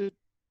arrested?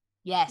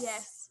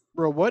 Yes.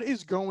 Bro, what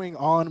is going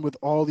on with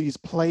all these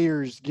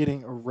players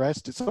getting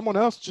arrested? Someone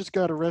else just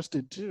got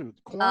arrested too.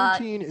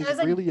 Quarantine is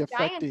really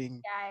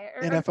affecting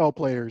NFL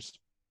players.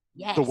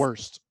 Yes. The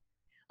worst.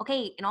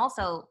 Okay, and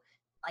also,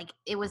 like,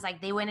 it was like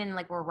they went in and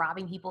like were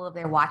robbing people of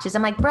their watches.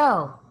 I'm like,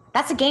 bro,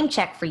 that's a game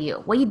check for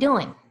you. What are you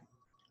doing?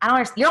 I don't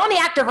understand. You're on the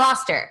active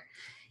roster.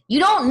 You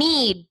don't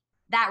need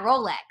that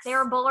Rolex. They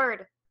were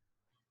bored.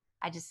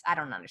 I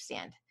don't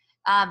understand.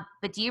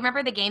 But do you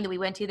remember the game that we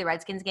went to, the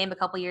Redskins game a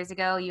couple years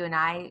ago, you and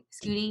I,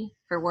 Scooty,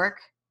 for work?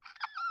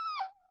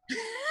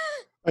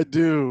 I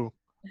do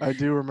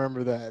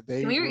remember that.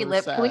 Can we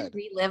relive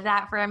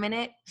that for a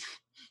minute?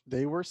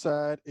 They were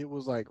sad. It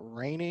was like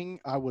raining.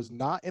 I was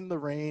not in the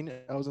rain.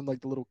 I was in like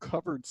the little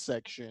covered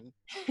section.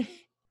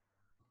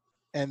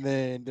 And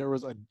then there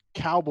was a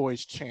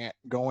Cowboys chant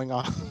going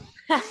on.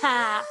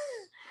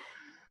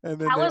 And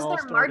then how was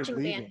their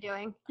marching band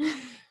doing?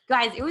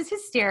 Guys, it was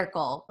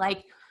hysterical.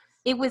 Like,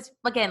 it was,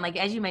 again, like,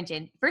 as you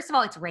mentioned, first of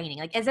all, it's raining.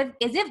 Like, as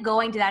if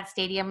going to that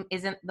stadium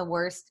isn't the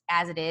worst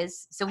as it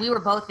is. So we were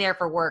both there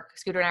for work.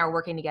 Scooter and I were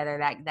working together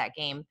that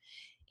game.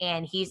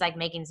 And he's, like,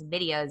 making some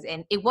videos.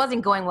 And it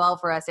wasn't going well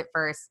for us at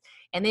first.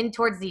 And then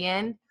towards the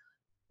end,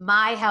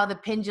 how the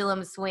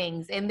pendulum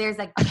swings. And there's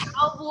a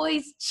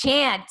Cowboys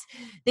chant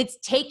that's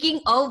taking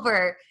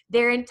over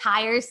their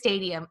entire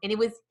stadium. And it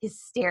was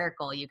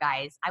hysterical, you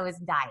guys. I was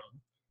dying.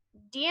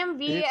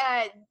 DMV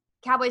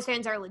Cowboys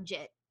fans are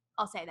legit.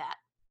 I'll say that.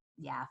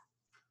 Yeah.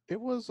 It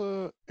was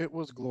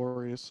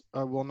glorious.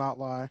 I will not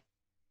lie.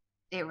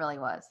 It really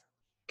was.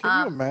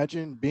 Can you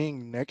imagine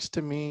being next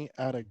to me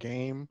at a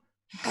game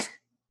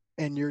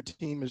and your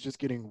team is just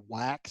getting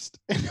waxed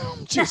and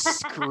I'm just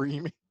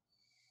screaming?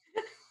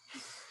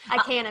 I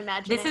can't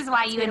imagine. This is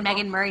why you and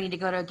Megan Murray need to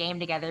go to a game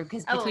together,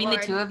 because between the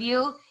two of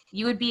you,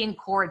 you would be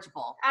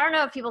incorrigible. I don't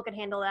know if people could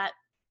handle that.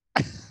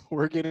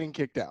 We're getting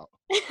kicked out.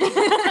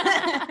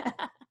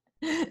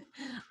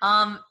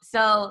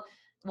 So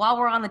while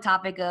we're on the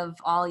topic of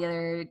all the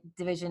other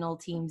divisional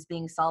teams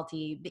being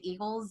salty, the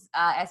Eagles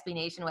SB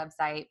Nation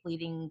website,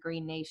 Bleeding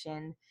Green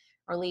Nation,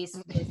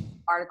 released this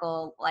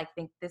article, I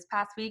think this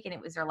past week, and it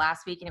was their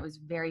last week, and it was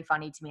very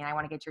funny to me. And I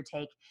want to get your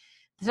take.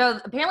 So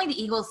apparently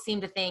the Eagles seem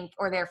to think,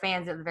 or their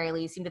fans at the very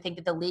least, seem to think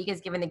that the league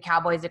has given the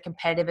Cowboys a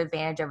competitive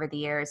advantage over the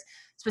years,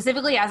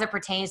 specifically as it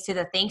pertains to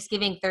the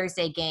Thanksgiving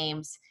Thursday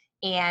games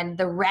and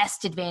the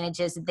rest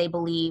advantages that they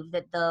believe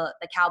that the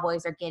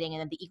Cowboys are getting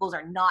and that the Eagles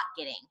are not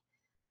getting.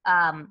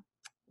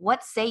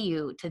 What say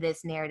you to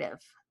this narrative,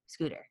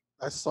 Scooter?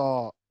 I just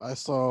saw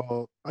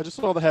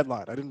the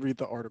headline. I didn't read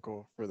the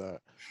article for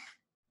that.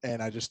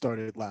 And I just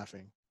started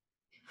laughing.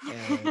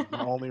 And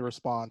my only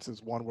response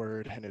is one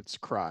word, and it's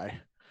cry.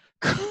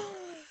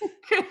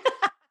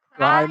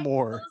 Cry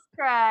more.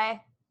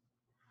 Cry.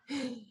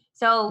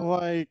 So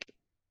like,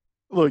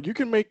 look, you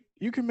can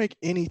make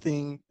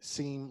anything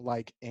seem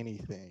like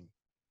anything.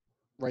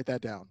 Write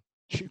that down.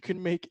 You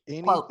can make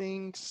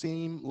anything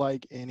seem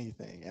like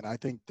anything. And I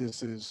think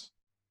this is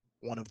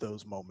one of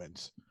those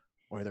moments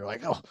where they're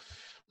like, oh,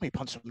 let me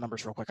punch some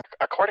numbers real quick.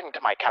 According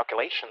to my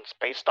calculations,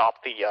 based off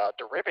the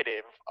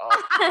derivative of...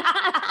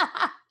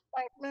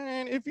 like,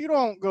 man, if you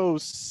don't go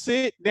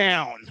sit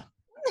down,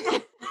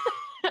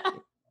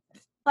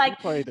 like, you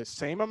play the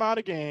same amount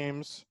of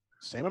games,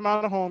 same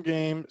amount of home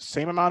games,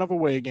 same amount of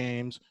away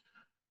games.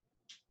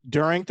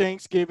 During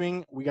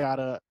Thanksgiving, we got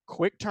a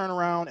quick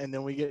turnaround, and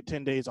then we get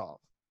 10 days off.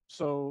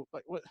 So,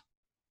 like, what?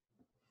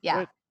 Yeah.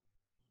 What?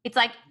 It's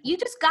like, you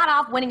just got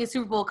off winning a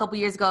Super Bowl a couple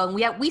years ago,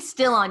 and we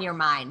still on your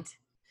mind.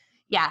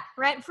 Yeah.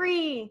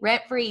 Rent-free.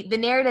 The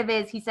narrative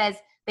is, he says,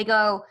 they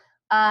go,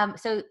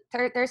 so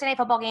Thursday night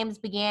football games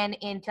began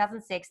in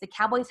 2006. The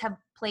Cowboys have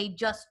played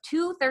just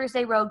 2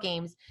 Thursday road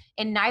games,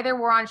 and neither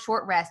were on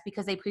short rest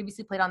because they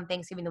previously played on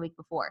Thanksgiving the week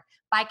before.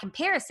 By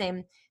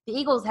comparison, the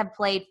Eagles have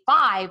played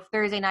 5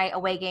 Thursday night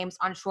away games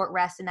on short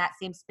rest in that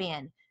same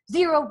span.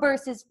 0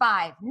 versus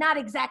 5. Not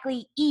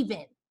exactly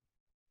even.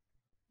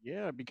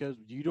 Yeah, because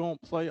you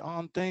don't play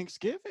on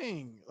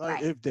Thanksgiving.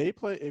 Like, Right.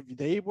 if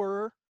they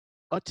were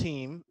a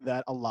team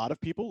that a lot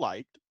of people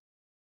liked,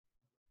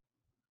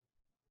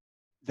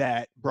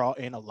 that brought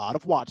in a lot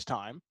of watch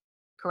time,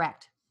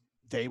 Correct.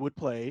 they would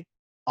play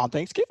on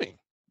Thanksgiving.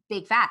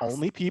 Big facts.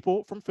 Only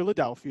people from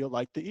Philadelphia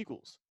like the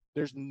Eagles.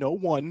 There's no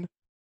one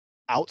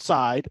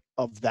outside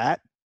of that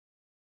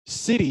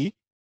city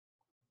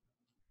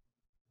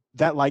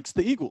that likes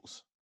the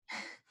Eagles.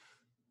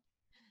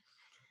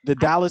 The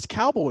Dallas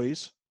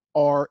Cowboys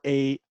are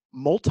a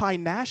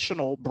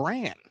multinational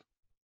brand.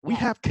 We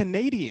have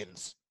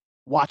Canadians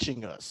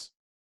watching us.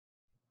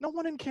 No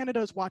one in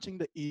Canada is watching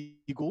the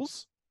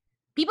Eagles.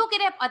 People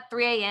get up at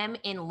 3 a.m.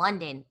 in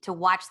London to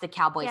watch the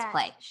Cowboys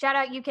play. Shout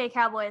out UK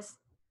Cowboys.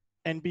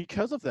 And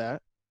because of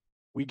that,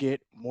 we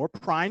get more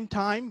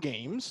primetime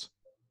games.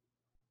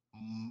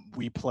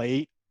 We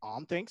play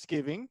on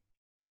Thanksgiving,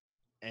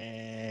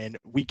 and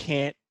we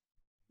can't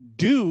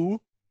do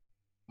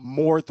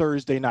more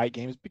Thursday night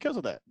games because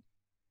of that.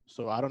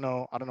 So I don't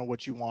know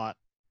what you want.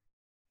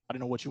 I don't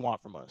know what you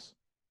want from us.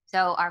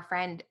 So our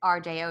friend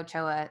RJ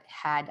Ochoa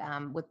had,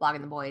 with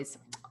Blogging the Boys,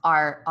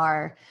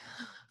 our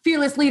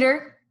fearless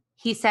leader,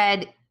 he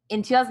said,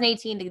 in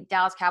 2018, the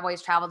Dallas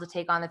Cowboys traveled to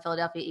take on the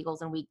Philadelphia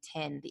Eagles in Week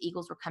 10. The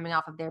Eagles were coming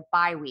off of their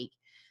bye week.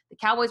 The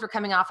Cowboys were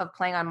coming off of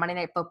playing on Monday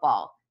Night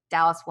Football.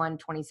 Dallas won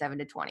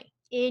 27-20.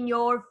 In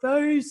your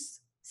face.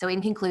 So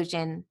in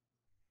conclusion,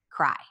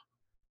 cry.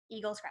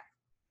 Eagles cry.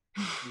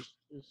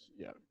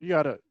 Yeah, you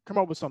gotta come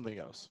up with something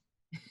else.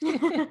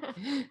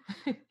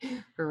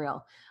 For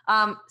real.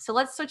 So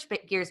let's switch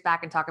gears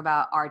back and talk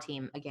about our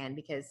team again,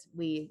 because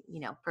we,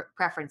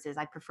 preferences.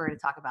 I prefer to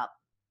talk about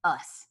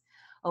us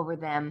over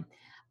them.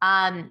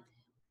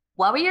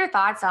 What were your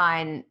thoughts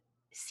on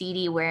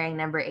CD wearing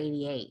number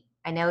 88?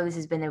 I know this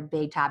has been a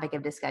big topic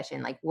of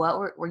discussion. Like,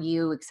 what were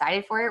you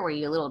excited for it? Were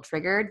you a little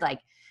triggered? Like,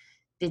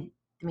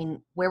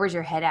 where was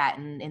your head at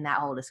in that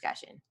whole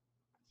discussion?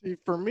 See,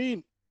 for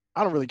me,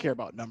 I don't really care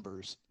about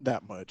numbers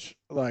that much.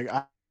 Like,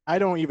 I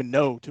don't even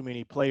know too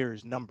many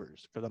players'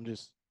 numbers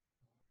because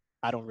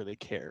I don't really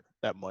care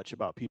that much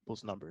about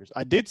people's numbers.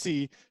 I did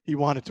see he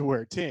wanted to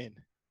wear 10.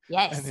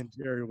 Yes. And then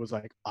Jerry was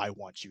like, I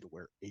want you to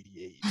wear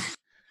 88.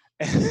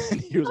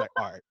 And he was like,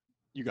 all right,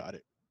 you got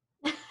it.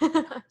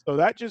 So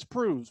that just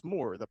proves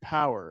more the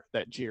power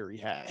that Jerry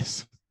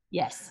has.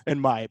 Yes. In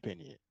my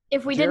opinion.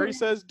 If we Jerry didn't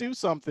says do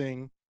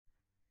something,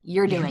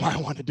 you might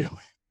want to do it.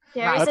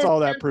 Jerry That's says, all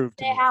that proved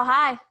to say me. how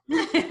high.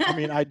 I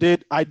mean,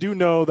 I do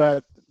know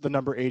that the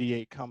number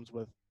 88 comes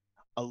with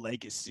a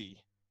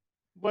legacy.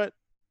 But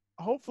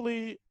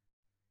hopefully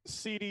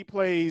CD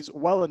plays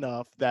well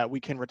enough that we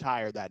can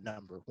retire that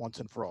number once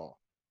and for all.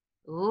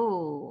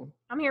 Ooh.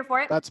 I'm here for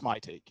it. That's my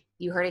take.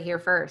 You heard it here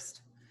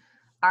first.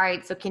 All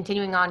right, so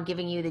continuing on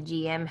giving you the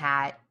GM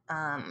hat,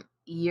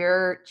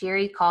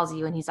 Jerry calls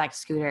you and he's like,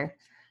 Scooter,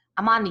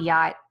 I'm on the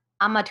yacht.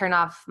 I'm gonna turn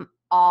off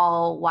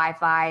all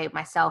Wi-Fi,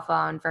 my cell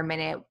phone for a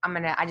minute. I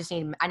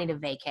need a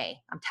vacay.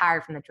 I'm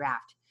tired from the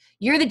draft.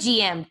 You're the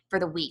GM for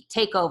the week.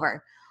 Take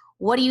over.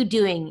 What are you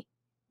doing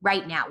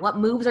right now? What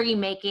moves are you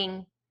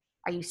making?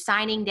 Are you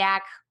signing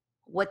Dak?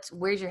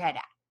 Where's your head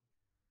at?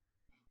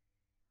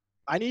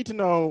 I need to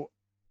know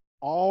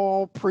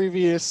all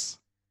previous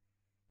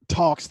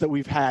talks that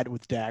we've had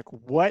with Dak,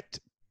 what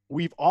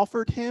we've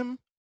offered him,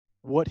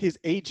 what his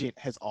agent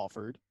has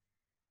offered.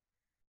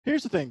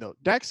 Here's the thing, though.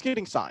 Dak's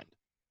getting signed.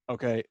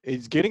 Okay,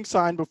 he's getting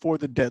signed before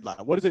the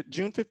deadline. What is it?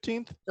 June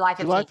 15th? July 15th.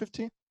 July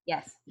 15th?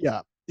 Yes.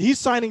 Yeah, he's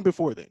signing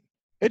before then.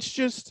 It's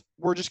just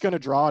we're just going to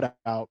draw it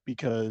out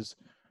because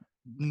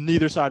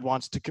neither side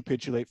wants to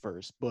capitulate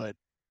first. But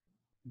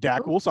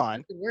Dak will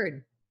sign. Good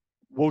word.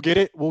 We'll get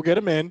it. We'll get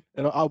him in,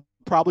 and I'll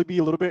probably be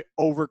a little bit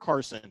over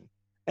Carson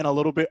and a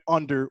little bit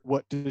under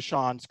what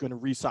Deshaun's going to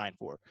re-sign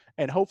for.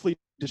 And hopefully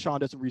Deshaun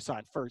doesn't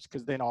re-sign first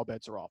because then all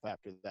bets are off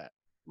after that.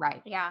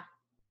 Right. Yeah.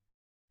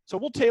 So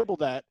we'll table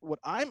that. What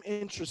I'm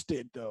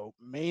interested, though,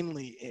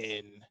 mainly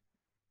in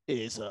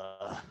is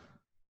what's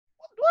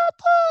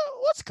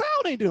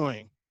Clowney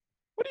doing?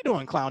 What are you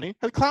doing, Clowney?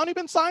 Has Clowney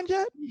been signed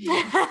yet?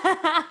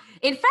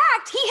 In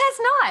fact, he has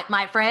not,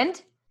 my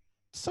friend.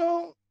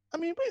 So, I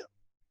mean,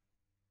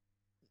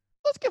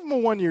 let's give him a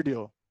 1-year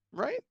deal,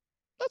 right?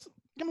 Let's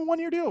give him a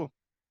 1-year deal.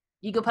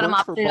 You can put him Works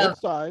up for to both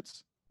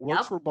sides. Works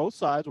Yep. for both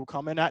sides. Will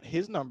come in at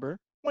his number.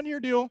 1-year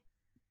deal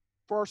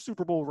for our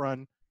Super Bowl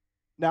run.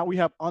 Now we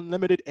have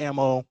unlimited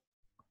ammo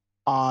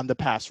on the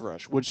pass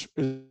rush, which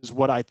is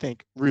what I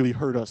think really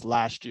hurt us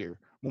last year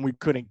when we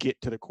couldn't get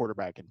to the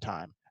quarterback in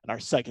time. And our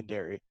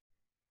secondary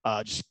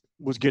just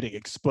was getting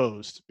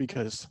exposed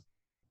because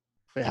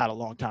they had a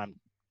long time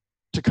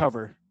to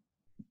cover.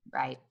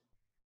 Right.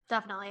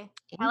 Definitely.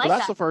 I So like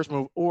that's that. the first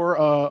move.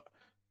 Or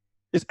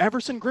is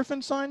Everson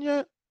Griffin signed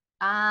yet?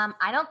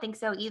 I don't think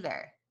so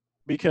either.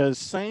 Because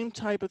same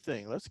type of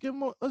thing. Let's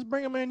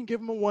bring him in, give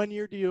him a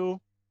 1-year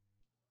deal.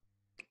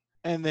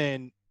 And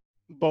then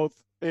both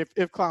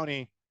if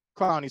Clowney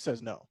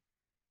says no.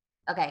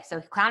 Okay, so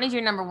Clowney's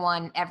your number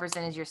one,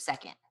 Everson is your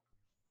second.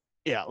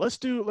 Yeah, let's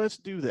do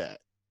that.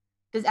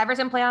 Does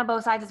Everson play on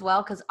both sides as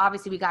well? Because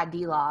obviously we got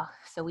D-Law,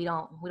 so we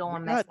don't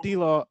want to mess. Not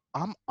D-Law.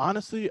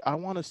 I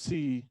want to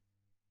see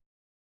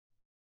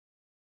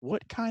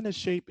what kind of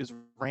shape is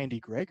Randy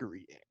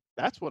Gregory in.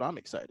 That's what I'm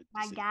excited to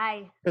My see.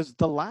 guy. Because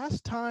the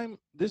last time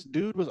this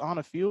dude was on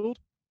a field,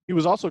 he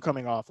was also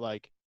coming off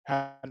like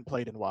hadn't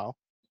played in a while.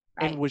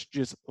 Right. And was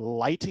just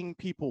lighting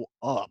people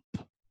up.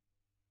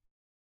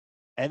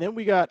 And then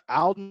we got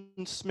Alden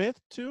Smith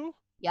too.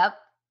 Yep.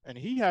 And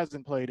he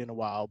hasn't played in a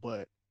while,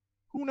 but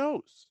who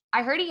knows?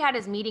 I heard he had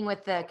his meeting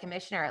with the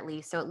commissioner at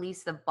least, so at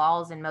least the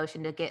ball's in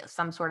motion to get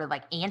some sort of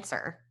like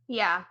answer.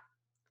 Yeah.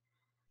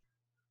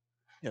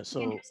 Yeah, so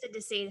Interested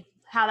to see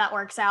how that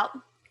works out.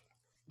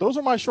 those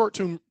are my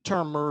short-term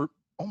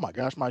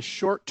my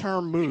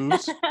short-term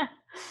moves.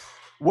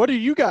 What are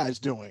you guys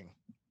doing?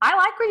 I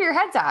like where your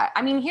head's at.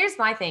 I mean, here's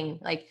my thing.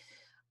 Like,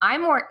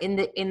 I'm more in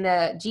the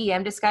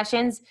GM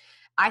discussions.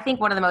 I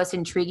think one of the most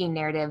intriguing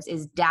narratives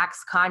is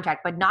Dak's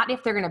contract, but not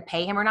if they're going to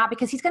pay him or not,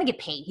 because he's going to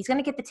get paid. He's going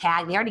to get the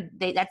tag.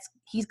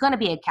 He's going to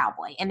be a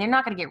Cowboy, and they're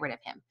not going to get rid of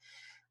him.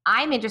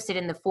 I'm interested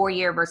in the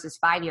 4-year versus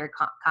 5-year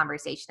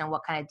conversation and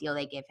what kind of deal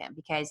they give him.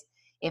 Because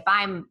if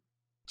I'm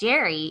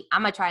Jerry,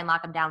 I'm going to try and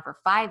lock him down for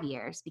 5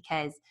 years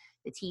because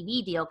the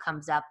TV deal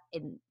comes up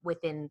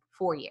within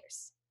 4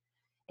 years.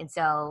 And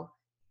so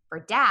for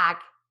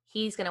Dak,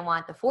 he's going to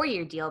want the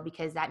 4-year deal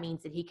because that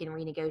means that he can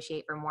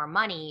renegotiate for more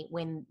money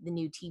when the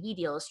new TV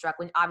deal is struck,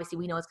 when obviously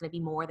we know it's going to be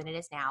more than it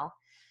is now.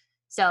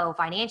 So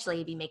financially,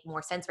 it'd be make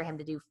more sense for him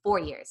to do 4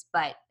 years.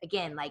 But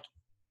again,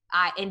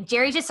 and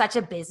Jerry's just such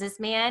a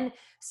businessman.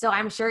 So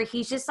I'm sure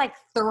he's just like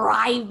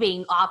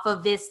thriving off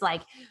of this.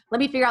 Like, let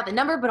me figure out the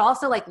number, but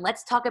also like,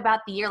 let's talk about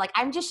the year. Like,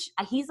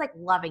 he's like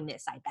loving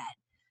this, I bet.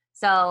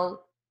 So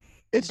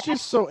it's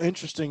just so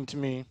interesting to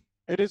me.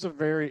 It is a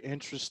very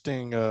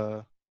interesting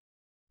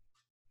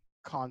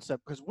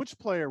concept because which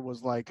player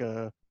was like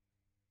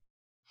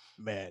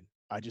man,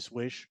 I just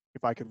wish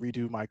if I could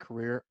redo my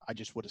career, I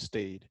just would have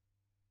stayed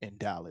in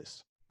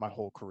Dallas my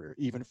whole career,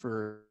 even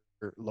for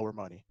lower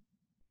money.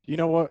 Do you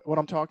know what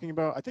I'm talking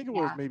about? I think it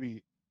was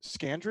maybe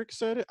Skandrick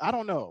said it. I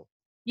don't know.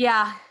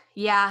 Yeah.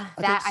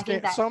 I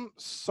think that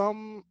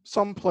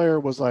some player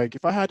was like,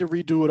 if I had to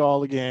redo it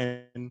all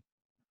again,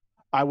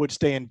 I would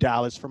stay in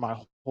Dallas for my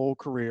whole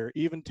career,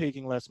 even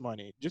taking less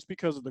money, just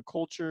because of the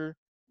culture.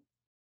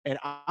 And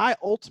I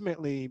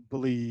ultimately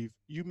believe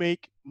you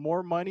make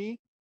more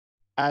money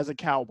as a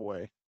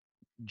Cowboy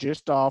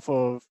just off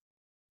of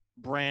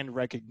brand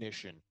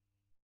recognition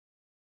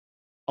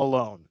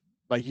alone.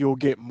 Like, you'll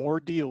get more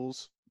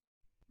deals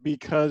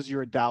because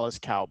you're a Dallas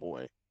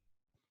Cowboy.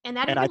 And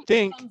that And even I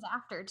think comes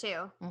after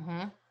too.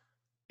 Mm-hmm.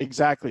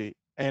 exactly.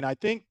 And I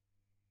think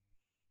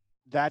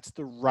that's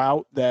the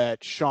route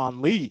that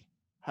Sean Lee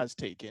has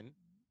taken,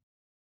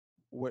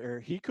 where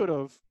he could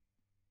have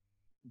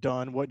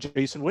done what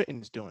Jason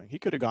Witten's doing. He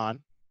could have gone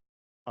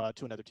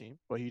to another team,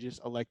 but he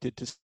just elected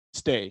to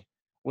stay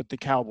with the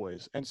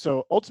Cowboys. And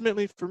so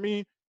ultimately for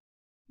me,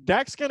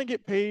 Dak's going to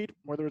get paid,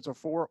 whether it's a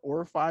 4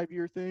 or a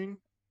 5-year thing.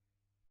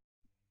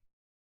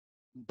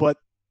 But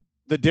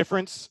the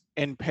difference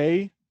in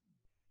pay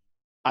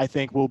I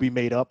think will be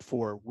made up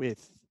for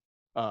with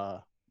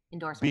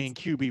Endorsements. being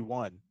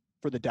QB1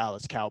 for the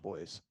Dallas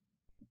Cowboys.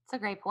 That's a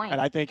great point. And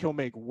I think he'll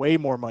make way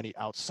more money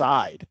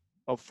outside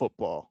of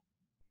football,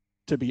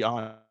 to be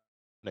honest,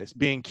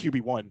 being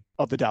QB1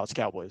 of the Dallas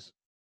Cowboys.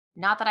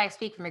 Not that I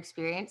speak from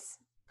experience,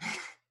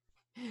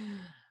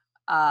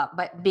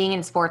 but being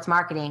in sports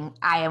marketing,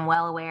 I am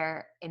well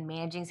aware in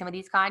managing some of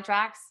these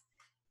contracts.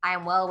 I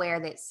am well aware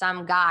that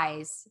some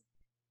guys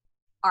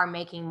are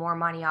making more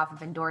money off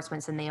of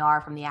endorsements than they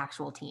are from the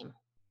actual team,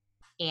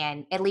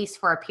 and at least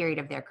for a period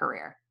of their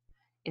career.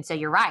 And so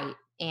you're right.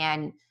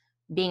 And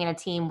being in a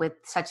team with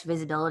such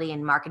visibility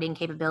and marketing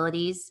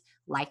capabilities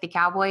like the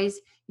Cowboys,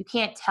 you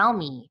can't tell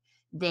me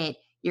that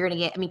you're going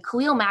to get, I mean,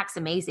 Khalil Mack's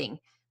amazing,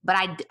 but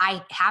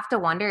I have to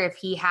wonder if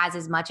he has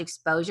as much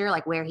exposure,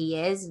 like where he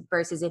is,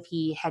 versus if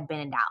he had been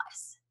in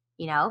Dallas,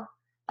 you know,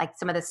 like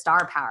some of the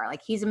star power.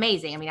 Like, he's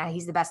amazing. I mean,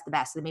 he's the best,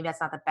 so maybe that's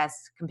not the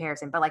best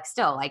comparison, but like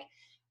still, like,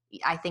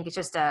 I think it's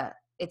just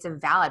it's a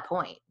valid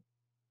point.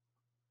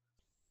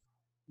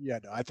 Yeah,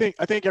 no, I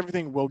think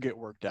everything will get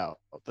worked out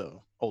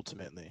though,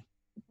 ultimately.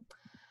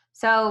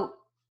 So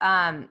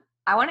I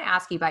want to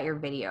ask you about your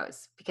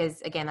videos,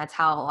 because again, that's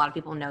how a lot of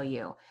people know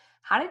you.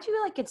 How did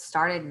you like get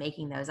started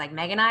making those? Like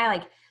Meg and I,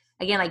 like,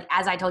 again, like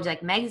as I told you,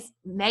 like Meg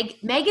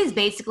is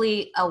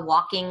basically a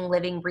walking,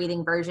 living,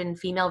 breathing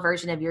female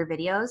version of your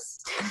videos.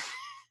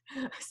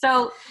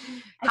 So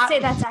I'd say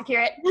that's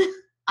accurate.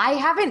 I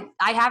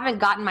haven't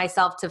gotten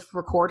myself to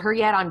record her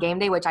yet on game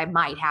day, which I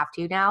might have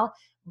to now.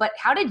 But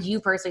how did you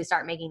personally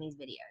start making these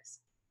videos?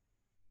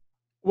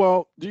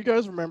 Well, do you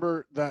guys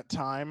remember that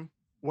time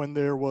when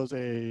there was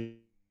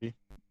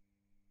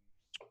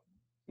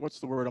what's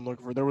the word I'm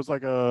looking for? There was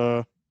like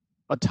a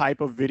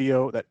type of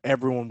video that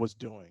everyone was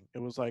doing. It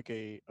was like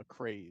a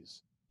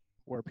craze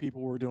where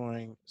people were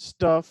doing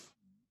stuff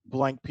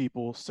blank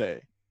people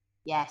say.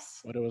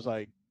 Yes. But it was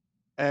like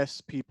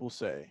S people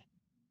say.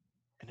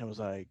 And it was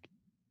like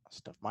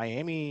stuff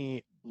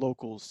Miami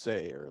locals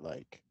say, or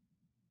like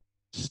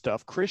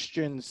stuff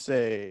Christians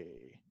say.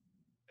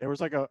 There was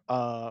like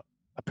a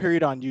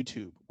period on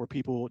YouTube where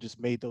people just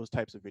made those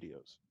types of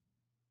videos,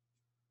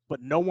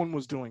 but no one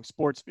was doing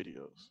sports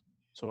videos.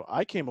 So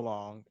I came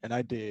along and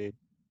I did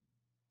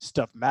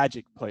stuff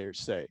Magic players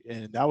say,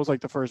 and that was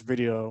like the first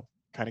video.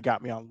 Kind of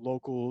got me on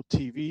local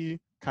TV,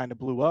 kind of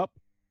blew up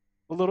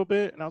a little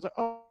bit, and I was like,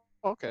 oh,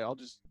 okay, I'll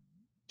just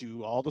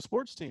do all the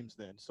sports teams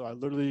then. So I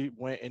literally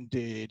went and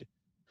did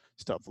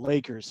stuff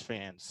Lakers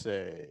fans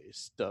say,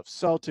 stuff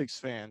Celtics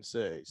fans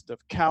say, stuff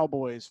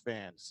Cowboys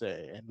fans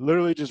say, and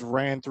literally just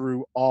ran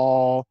through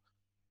all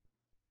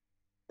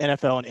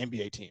NFL and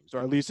NBA teams, or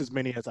at least as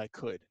many as I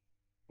could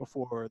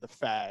before the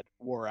fad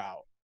wore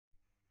out.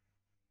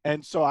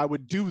 And so I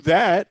would do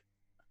that,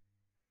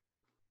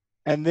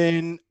 and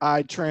then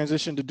I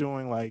transitioned to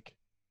doing like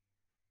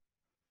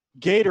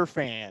Gator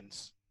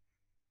fans,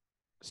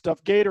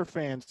 stuff Gator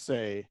fans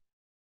say.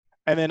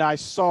 And then I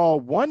saw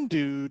one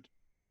dude,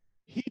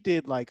 he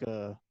did like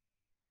a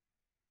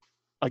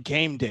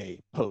game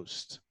day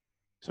post.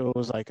 So it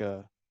was like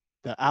the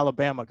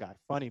Alabama guy,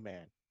 Funny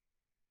Man.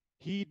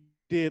 He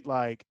did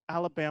like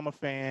Alabama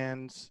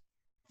fans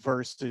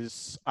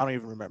versus, I don't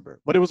even remember,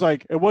 but it was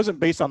like, it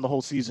wasn't based on the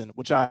whole season,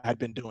 which I had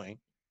been doing.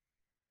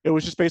 It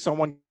was just based on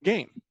one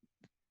game,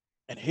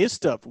 and his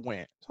stuff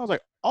went. So I was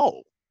like,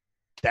 oh,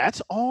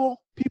 that's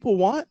all people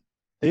want?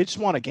 They just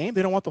want a game.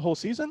 They don't want the whole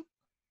season.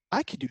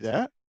 I could do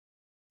that.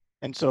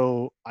 And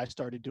so I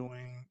started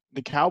doing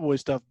the Cowboy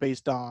stuff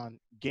based on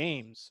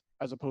games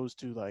as opposed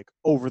to like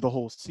over the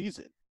whole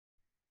season.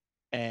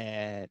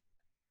 And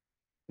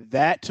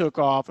that took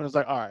off, and I was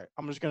like, all right,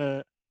 I'm just going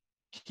to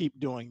keep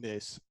doing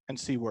this and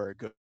see where it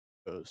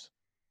goes.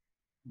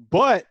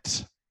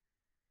 But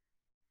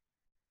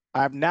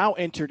I've now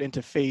entered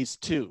into phase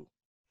 2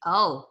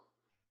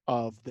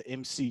 of the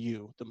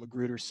MCU, the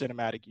Magruder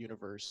Cinematic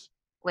Universe.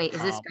 Wait,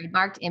 is this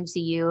trademarked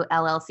MCU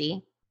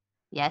LLC?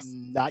 Yes.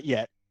 Not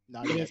yet.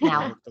 Not it yet. is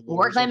now.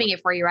 We're claiming it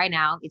for you right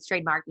now. It's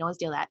trademarked. No one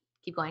steal that.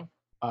 Keep going.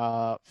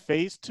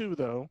 Phase 2,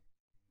 though.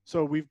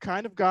 So we've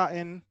kind of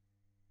gotten,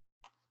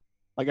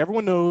 like,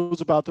 everyone knows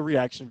about the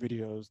reaction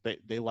videos.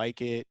 They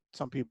like it.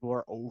 Some people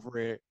are over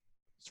it.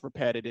 It's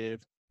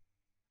repetitive.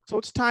 So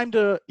it's time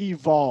to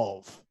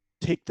evolve.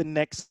 Take the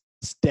next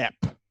step.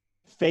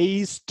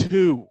 Phase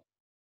 2,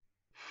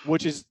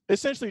 which is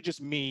essentially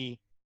just me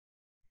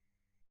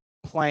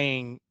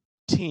playing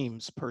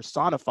teams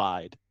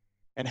personified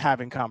and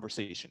having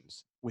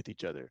conversations with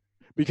each other,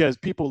 because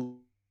people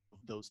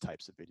love those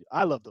types of videos.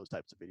 I love those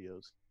types of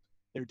videos.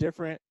 They're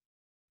different.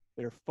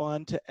 They're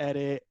fun to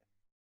edit.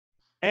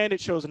 And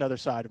it shows another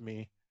side of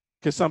me,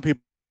 because some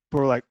people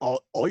are like,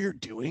 all you're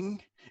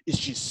doing is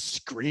just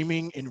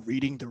screaming and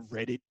reading the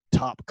Reddit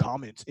top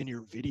comments in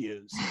your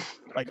videos.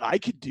 Like, I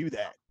could do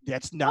that.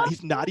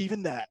 He's not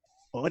even that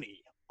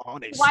funny,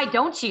 honestly. Why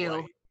don't you?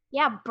 Like,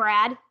 Yeah,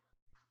 Brad.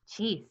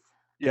 Jeez.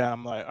 Yeah,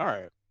 I'm like, all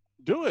right,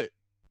 do it.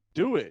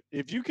 Do it.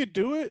 If you could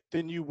do it,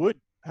 then you would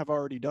have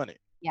already done it.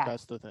 Yeah.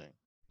 That's the thing.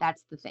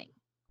 That's the thing.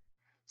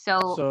 So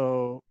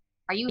So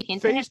are you hinting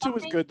phase at 2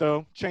 is good,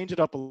 though. Change it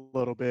up a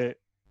little bit.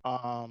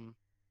 And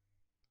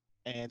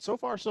so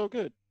far, so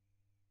good.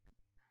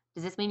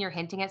 Does this mean you're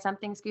hinting at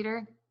something,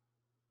 Scooter?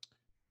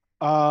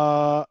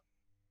 I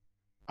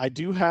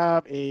do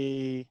have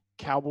a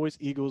Cowboys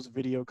Eagles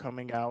video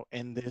coming out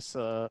in this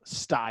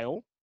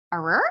style.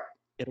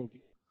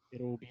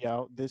 It'll be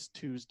out this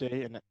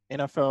Tuesday, an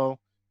NFL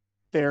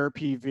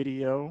therapy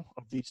video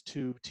of these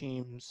two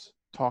teams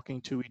talking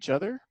to each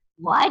other.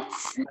 What?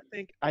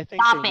 I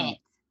think Stop it.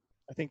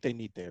 I think they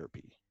need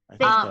therapy.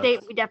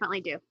 We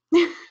definitely do.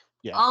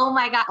 Yeah. Oh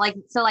my God! Like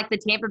the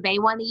Tampa Bay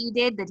one that you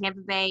did, the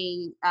Tampa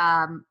Bay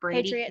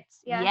Brady.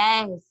 Patriots. Yeah.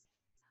 Yes.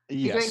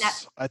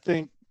 Yes. I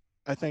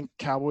think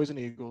Cowboys and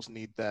Eagles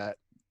need that,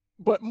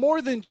 but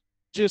more than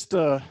just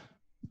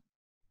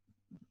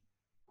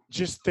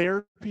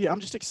therapy.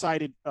 I'm just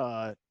excited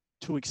to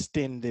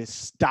extend this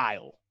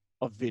style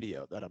of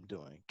video that I'm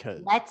doing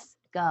because Let's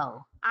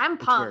go. I'm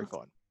it's very pumped.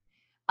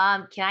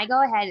 fun. Can I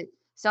go ahead?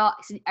 So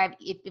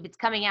if it's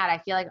coming out, I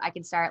feel like I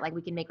can start. Like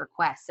we can make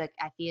requests. Like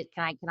can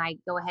I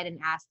go ahead and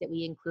ask that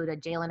we include a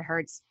Jalen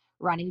Hurts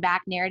running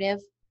back narrative,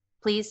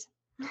 please?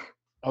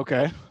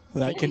 Okay,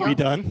 that can be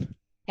done.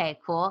 Okay,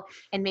 cool.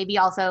 And maybe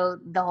also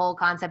the whole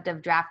concept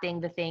of drafting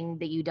the thing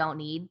that you don't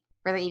need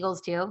for the Eagles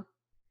too.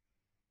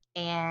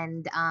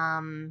 And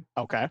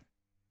Okay.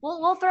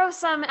 We'll throw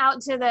some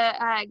out to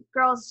the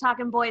Girls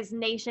Talking Boys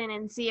Nation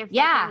and see if we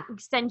can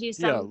send you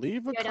some. Yeah,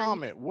 leave a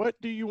comment. What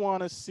do you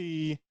want to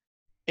see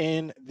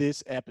in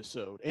this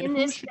episode? And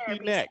who should be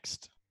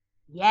next?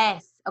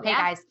 Yes. Okay,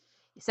 Yeah. guys.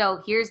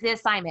 So here's the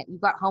assignment.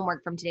 You've got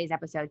homework from today's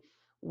episode.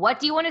 What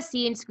do you want to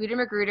see in Scooter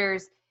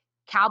Magruder's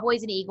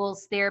Cowboys and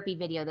Eagles therapy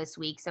video this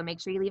week? So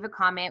make sure you leave a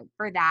comment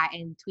for that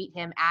and tweet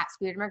him at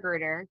Scooter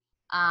Magruder.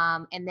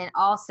 And then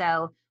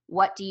also,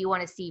 what do you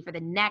want to see for the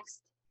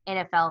next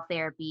NFL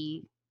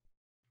therapy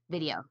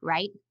video,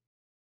 right?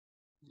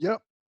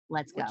 Yep.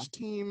 Let's go. Which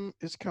team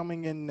is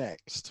coming in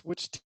next?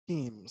 Which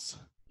teams?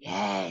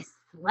 Yes.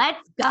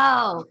 Let's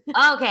go.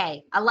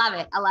 Okay. I love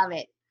it.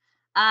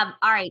 All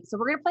right. So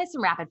we're going to play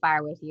some rapid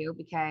fire with you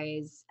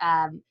because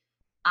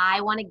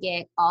I want to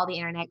get all the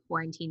internet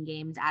quarantine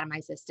games out of my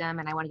system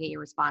and I want to get your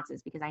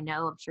responses because I'm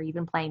sure you've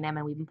been playing them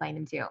and we've been playing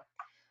them too.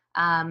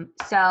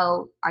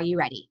 So are you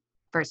ready?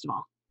 First of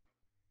all.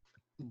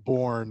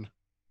 Born.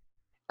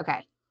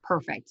 Okay.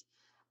 Perfect.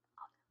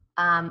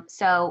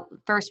 So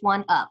first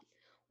one up.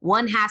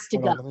 One has to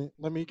go.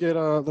 Let me get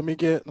ready.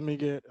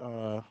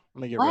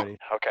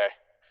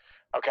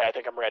 Okay, I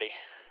think I'm ready.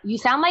 You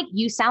sound like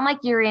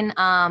you're in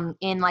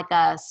like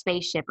a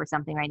spaceship or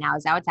something right now.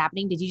 Is that what's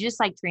happening? Did you just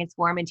like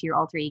transform into your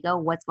alter ego?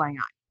 What's going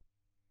on?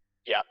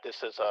 Yeah,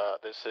 this is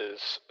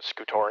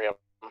Scootorium,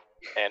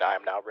 and I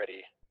am now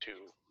ready to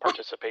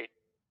participate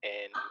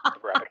in the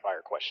rapid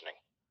fire questioning.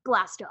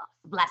 Blast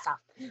off.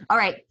 All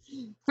right.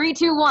 3,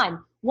 2, 1.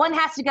 One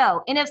has to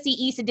go. NFC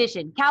East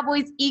edition.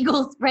 Cowboys,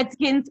 Eagles,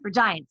 Redskins, or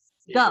Giants.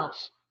 Go.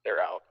 Eagles,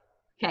 they're out.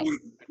 Okay.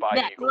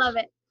 Goodbye, Eagles. Love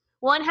it.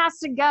 One has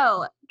to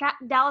go.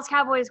 Dallas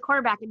Cowboys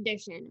quarterback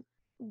edition.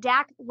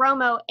 Dak,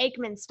 Romo,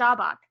 Aikman,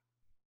 Staubach.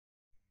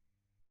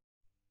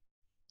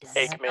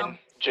 Aikman,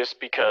 just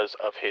because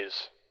of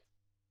his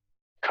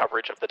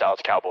coverage of the Dallas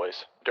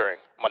Cowboys during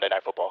Monday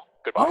Night Football.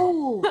 Goodbye.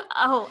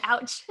 Oh,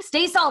 ouch.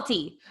 Stay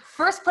salty.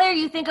 First player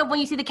you think of when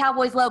you see the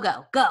Cowboys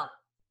logo. Go.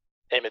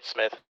 Emmitt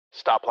Smith,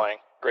 stop playing.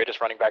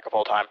 Greatest running back of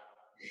all time.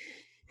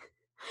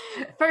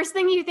 First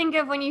thing you think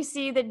of when you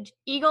see the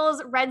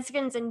Eagles,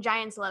 Redskins, and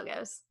Giants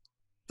logos.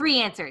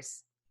 3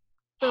 answers.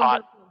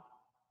 Hot.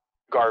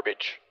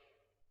 Garbage.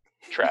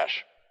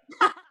 Trash.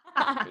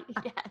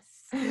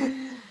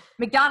 Yes.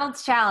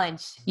 McDonald's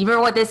challenge. You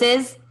remember what this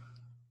is?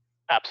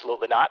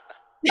 Absolutely not.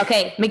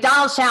 Okay,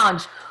 McDonald's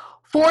challenge.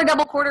 4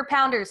 double quarter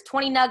pounders,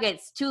 20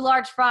 nuggets, 2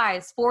 large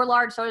fries, 4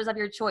 large sodas of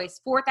your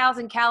choice,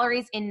 4,000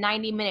 calories in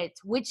 90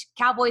 minutes. Which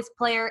Cowboys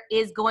player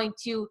is going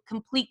to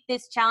complete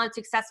this challenge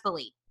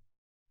successfully?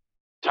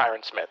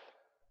 Tyron Smith.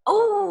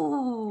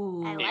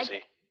 Oh, I like Easy.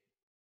 it.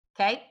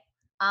 Okay.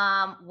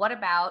 What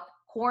about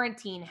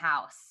quarantine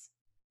house?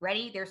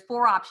 Ready? There's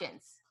 4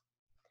 options.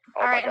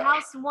 Oh All my right, gosh.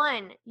 house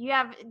 1, you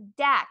have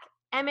Dak,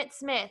 Emmitt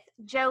Smith,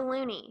 Joe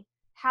Looney.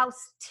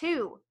 House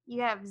 2,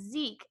 you have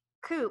Zeke,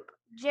 Coop,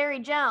 Jerry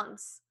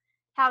Jones.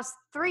 House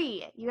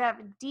 3, you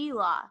have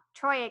D-Law,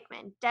 Troy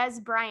Aikman, Des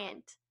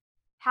Bryant.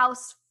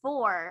 House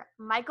 4,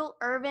 Michael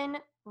Irvin,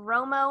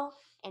 Romo,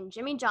 and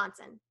Jimmy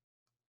Johnson.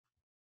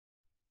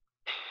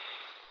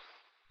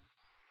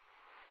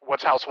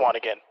 What's house 1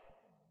 again?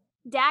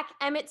 Dak,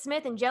 Emmitt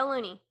Smith, and Joe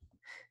Looney.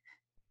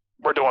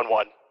 We're doing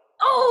 1.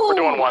 Oh, We're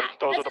doing 1.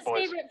 Those That's are the his boys.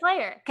 favorite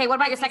player. Okay, what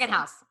about your second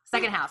house?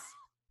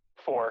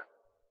 4.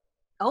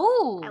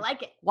 Oh, I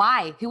like it.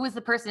 Why? Who was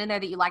the person in there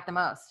that you liked the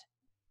most?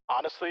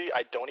 Honestly,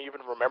 I don't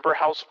even remember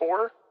house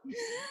 4,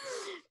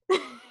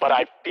 but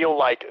I feel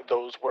like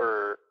those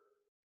were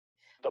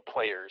the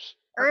players.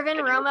 Irvin,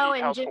 Can you Romo, repeat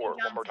and house Jimmy 4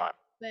 Johnson. one more time?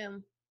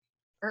 Boom.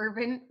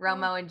 Irvin,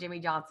 Romo, and Jimmy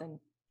Johnson.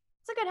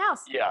 It's a good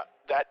house. Yeah,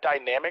 that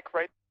dynamic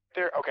right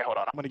there. Okay, hold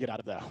on. I'm going to get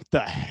out of that. The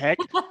heck?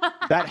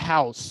 That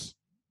house.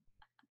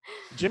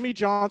 Jimmy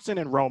Johnson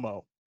and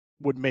Romo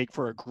would make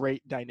for a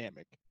great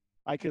dynamic.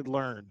 I could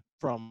learn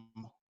from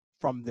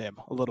from them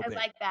a little I bit.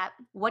 like that.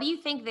 What do you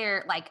think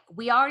they're like?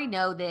 We already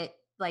know that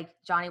like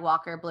Johnny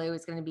Walker Blue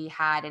is going to be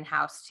had in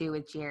house 2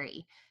 with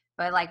Jerry,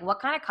 but like what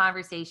kind of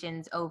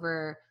conversations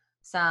over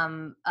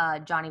some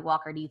Johnny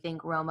Walker do you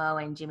think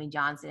Romo and Jimmy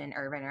Johnson and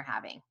Irvin are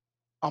having?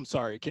 I'm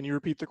sorry. Can you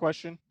repeat the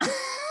question?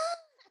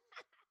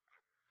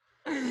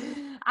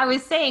 I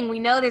was saying we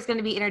know there's going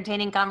to be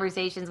entertaining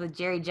conversations with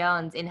Jerry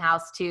Jones in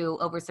house 2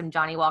 over some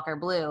Johnny Walker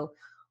Blue.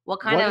 What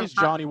Is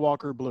Johnny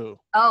Walker Blue?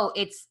 Oh,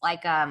 it's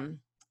like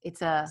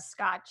it's a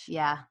Scotch.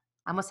 yeah.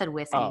 I almost said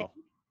whiskey. Oh.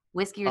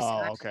 Whiskey or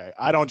scotch. Okay.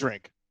 I don't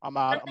drink. I'm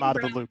out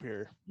of the loop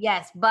here.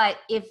 Yes, but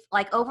if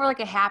like over like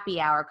a happy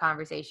hour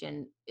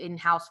conversation in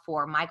house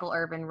 4, Michael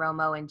Irvin,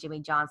 Romo, and Jimmy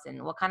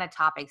Johnson, what kind of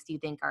topics do you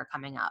think are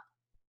coming up?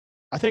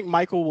 I think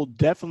Michael will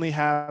definitely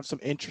have some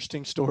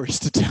interesting stories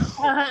to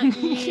tell.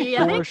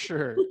 Yeah. For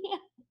sure.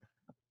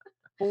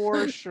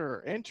 For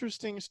sure.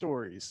 Interesting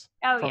stories.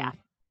 Oh, from, yeah.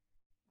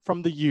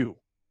 From the U.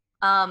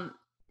 Wait,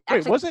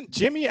 Wait, wasn't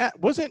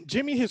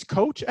Jimmy his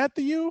coach at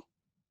the U?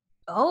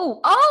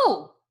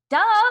 Oh,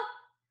 duh.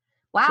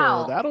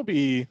 Wow. So that'll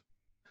be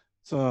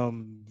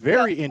some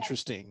very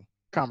interesting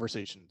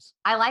conversations.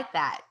 I like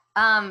that.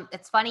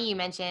 It's funny you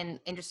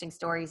mentioned interesting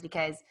stories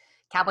because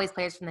Cowboys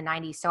players from the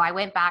 90s. So I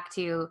went back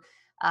to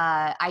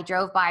I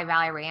drove by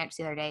Valley Ranch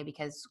the other day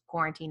because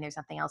quarantine, there's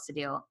nothing else to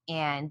do.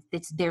 And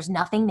there's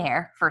nothing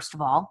there, first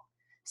of all.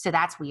 So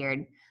that's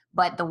weird.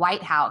 But the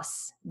White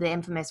House, the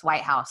infamous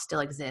White House, still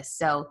exists.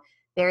 So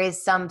there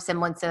is some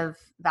semblance of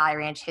Valley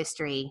Ranch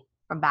history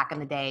from back in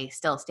the day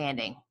still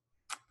standing.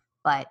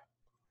 But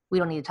we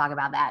don't need to talk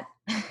about that.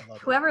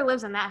 Whoever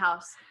lives in that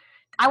house.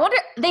 I wonder,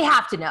 they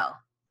have to know.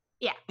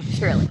 Yeah.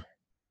 Surely.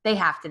 They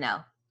have to know.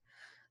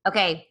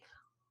 Okay.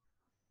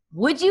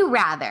 Would you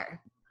rather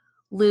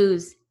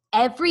lose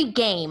every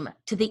game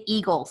to the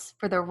Eagles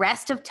for the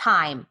rest of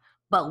time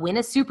but win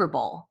a Super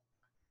Bowl,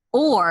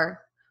 or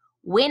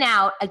win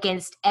out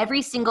against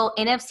every single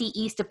NFC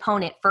East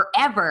opponent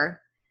forever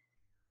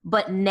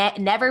but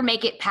never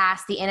make it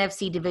past the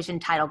NFC division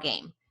title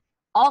game?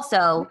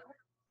 Also,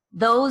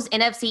 those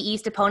NFC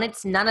East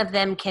opponents, none of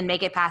them can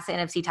make it past the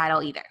NFC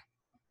title either.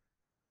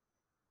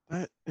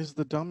 That is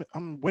the dumb.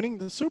 I'm winning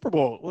the Super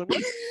Bowl.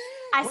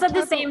 I said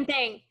the same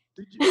thing.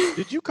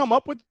 Did you come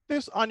up with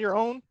this on your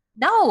own?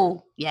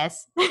 No.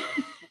 Yes. I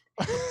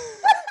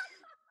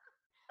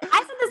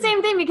said the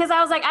same thing because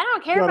I was like, I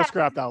don't care You gotta about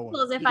scrap that one.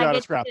 Eagles if You I gotta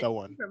get scrap to that the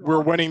one. Super Bowl.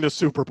 We're winning the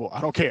Super Bowl.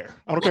 I don't care.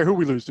 I don't care who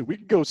we lose to. We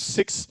can go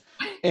 6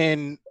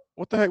 and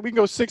what the heck? We can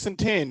go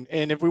 6-10,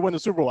 and if we win the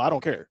Super Bowl, I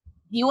don't care.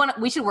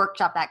 We should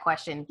workshop that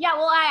question. Yeah,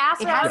 well, I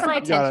asked It her, I has was some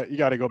like, potential. You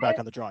gotta go back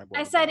on the drawing board.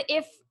 I said,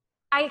 if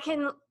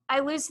I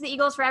lose to the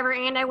Eagles forever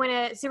and I win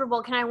a Super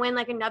Bowl, can I win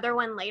like another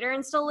one later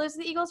and still lose to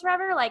the Eagles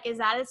forever? Like, is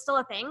that still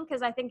a thing?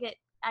 Because I think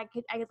I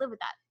could live with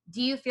that.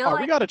 Do you feel All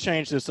right, like we got to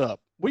change this up.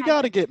 We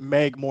got to get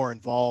Meg more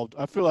involved.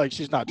 I feel like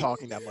she's not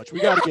talking that much.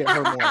 We got to get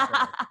her more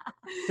involved.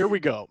 Here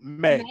we go.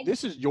 Meg,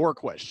 this is your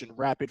question.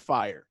 Rapid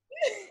fire.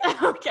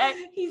 Okay.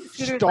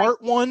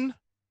 Start one,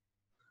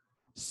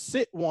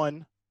 sit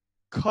one,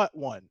 cut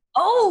one.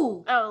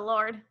 Oh,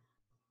 Lord.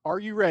 Are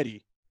you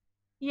ready?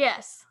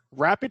 Yes.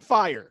 Rapid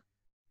fire.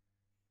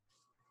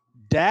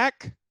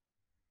 Dak,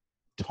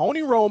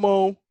 Tony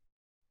Romo,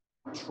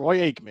 Troy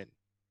Aikman.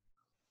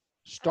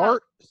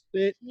 Start,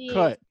 sit,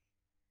 cut.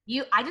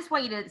 I just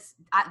want you to.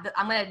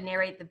 I'm going to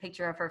narrate the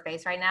picture of her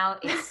face right now.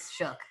 It's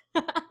shook.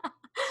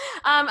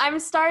 I'm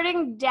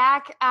starting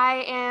Dak.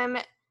 I am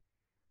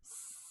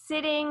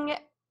sitting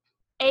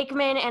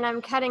Aikman, and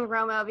I'm cutting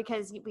Romo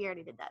because we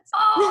already did that. So.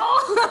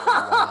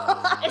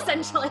 Oh,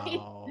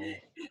 essentially.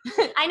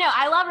 I know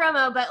I love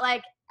Romo, but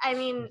like, I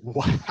mean,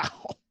 Wow.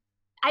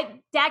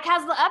 Dak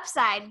has the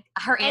upside.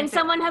 her And answer.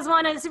 someone has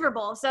won a Super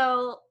Bowl,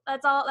 so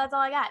that's all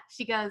I got.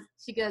 She goes.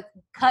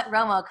 Cut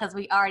Romo because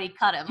we already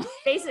cut him.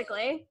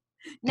 Basically.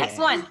 Next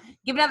one.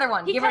 Give another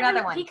one. Give her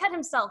another one. He cut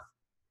himself.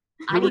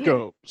 Here we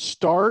go.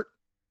 Start,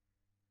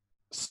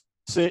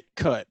 sit,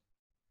 cut.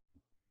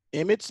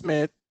 Emmitt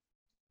Smith,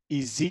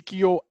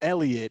 Ezekiel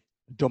Elliott,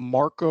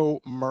 DeMarco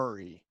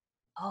Murray.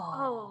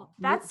 Oh,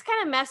 that's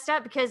kind of messed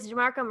up because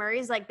DeMarco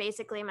Murray's like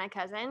basically my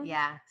cousin.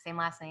 Yeah, same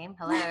last name.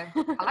 Hello.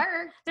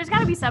 Hello. There's got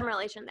to be some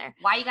relation there.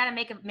 Why you gotta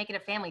make it a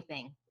family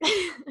thing?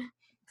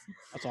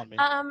 That's on me.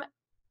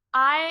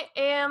 I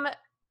am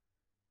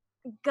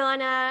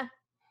gonna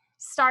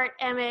start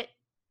Emmett,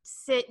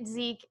 sit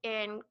Zeke,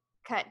 and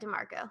cut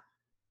DeMarco.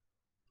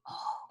 Oh,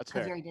 That's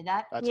because fair. you already did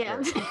that. That's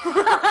Yeah.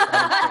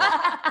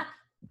 fair.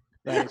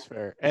 That is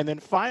fair. And then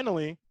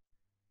finally,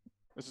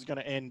 this is going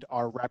to end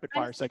our rapid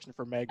fire section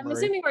for Meg I'm Murray.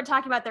 assuming we're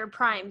talking about their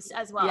primes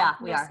as well. Yeah,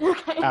 we are.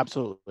 Okay.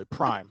 Absolutely.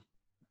 Prime.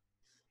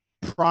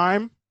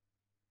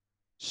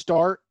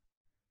 Start,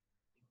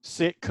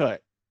 sit,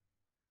 cut.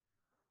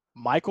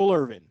 Michael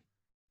Irvin,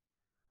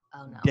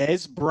 Oh no.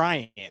 Des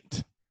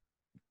Bryant,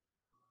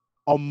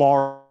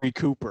 Amari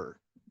Cooper.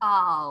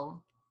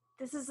 Oh.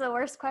 This is the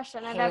worst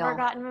question I've Hail. ever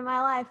gotten in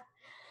my life.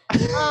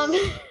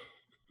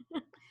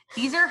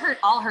 These are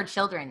all her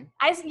children.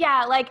 I'm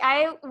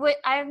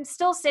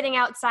still sitting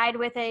outside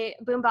with a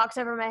boombox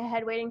over my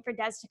head waiting for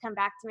Des to come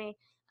back to me.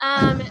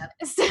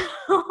 So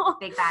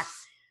Big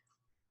facts.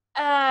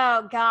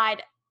 oh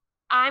God,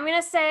 I'm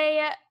gonna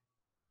say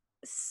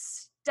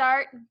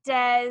start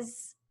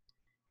Dez.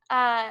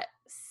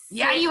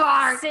 Yeah, you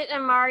are. Sit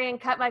Amari and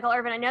cut Michael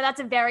Irvin. I know that's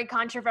a very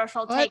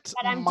controversial take, What?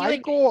 but I'm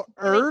Michael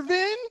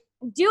Irvin?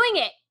 doing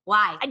it.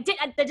 Why? I did.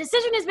 The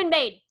decision has been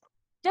made.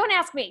 Don't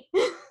ask me.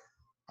 All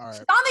right.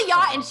 She's on the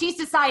yacht and she's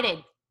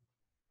decided.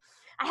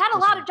 I had a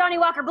lot of Johnny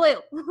Walker Blue.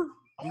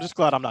 I'm just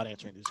glad I'm not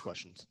answering these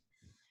questions.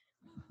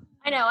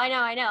 I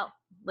know.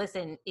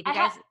 Listen, if you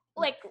guys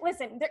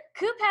listen,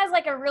 Coop has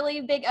like a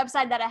really big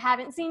upside that I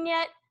haven't seen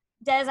yet.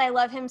 Dez, I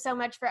love him so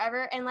much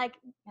forever, and like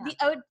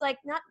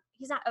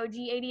he's not OG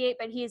 88,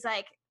 but he's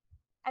like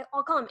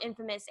I'll call him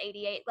infamous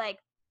 88. Like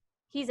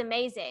he's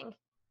amazing,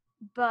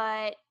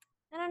 but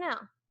I don't know.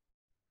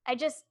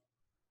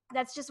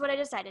 That's just what I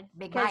decided.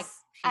 Big Mike.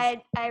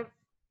 I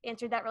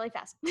answered that really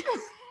fast.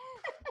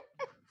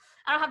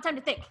 I don't have time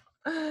to think.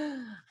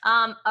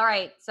 All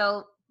right.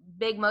 So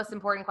big, most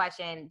important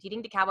question. Do you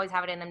think the Cowboys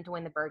have it in them to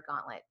win the Bird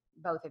Gauntlet?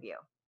 Both of you.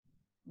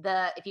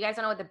 If you guys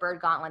don't know what the Bird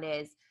Gauntlet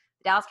is,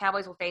 the Dallas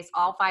Cowboys will face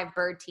all 5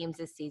 Bird teams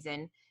this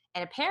season.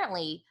 And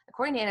apparently,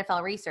 according to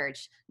NFL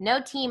research,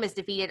 no team has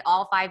defeated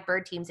all 5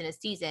 Bird teams in a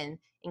season,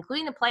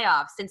 including the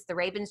playoffs, since the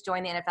Ravens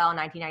joined the NFL in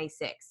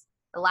 1996.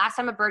 The last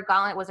time a Bird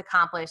Gauntlet was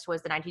accomplished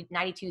was the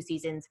 1992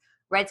 season's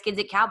Redskins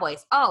at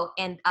Cowboys. Oh,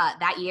 and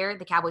that year,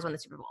 the Cowboys won the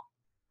Super Bowl.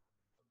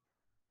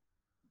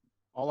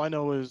 All I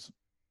know is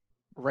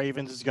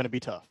Ravens is going to be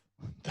tough.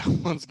 That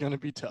one's going to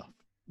be tough.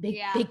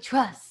 Big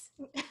trust.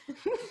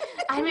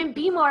 I'm in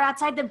B-More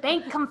outside the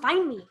bank. Come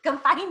find me.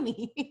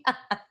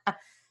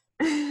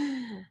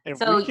 If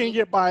we can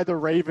get by the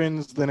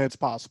Ravens, then it's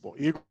possible.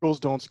 Eagles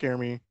don't scare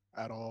me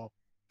at all.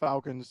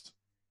 Falcons,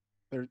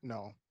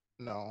 no,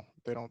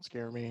 they don't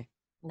scare me.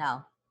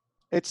 No.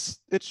 It's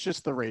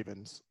just the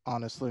Ravens,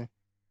 honestly.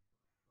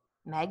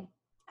 Meg?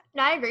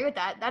 No, I agree with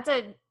that. That's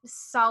a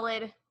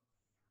solid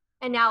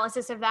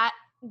analysis of that.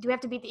 Do we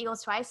have to beat the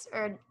Eagles twice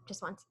or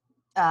just once?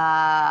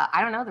 I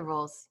don't know the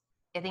rules.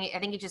 I think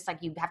it's just like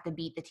you have to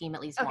beat the team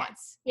at least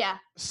once. Yeah.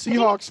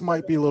 Seahawks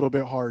might be a little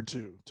bit hard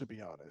too, to be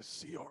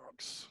honest.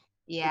 Seahawks.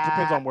 Yeah. It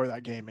depends on where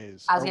that game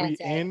is. I was Are we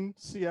say. in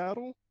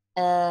Seattle?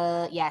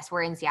 Yes,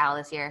 we're in Seattle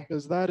this year.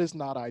 Because that is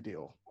not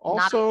ideal.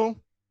 Also,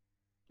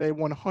 they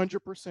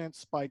 100%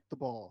 spiked the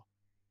ball.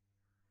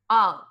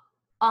 Oh,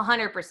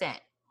 100%.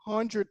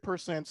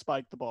 100%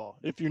 spiked the ball.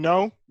 If you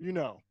know, you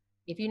know.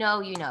 If you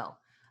know, you know.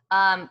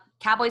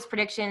 Cowboys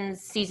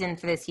predictions season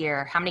for this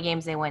year. How many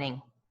games are they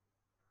winning?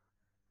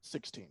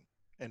 16.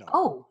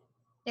 Oh.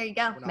 There you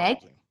go. Meg?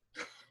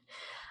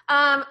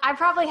 I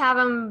probably have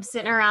them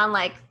sitting around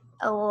like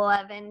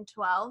 11,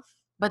 12.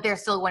 But they're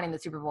still winning the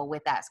Super Bowl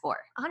with that score.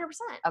 100%.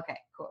 Okay,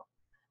 cool.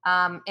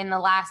 And the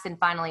last and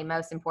finally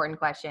most important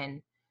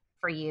question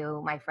for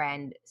you, my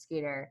friend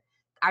Scooter.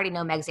 I already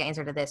know Meg's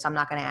answer to this, so I'm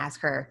not going to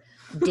ask her.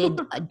 Did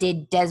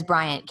Dez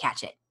Bryant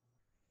catch it?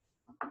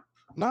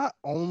 Not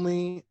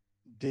only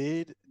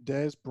did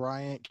Dez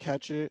Bryant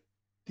catch it,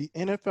 the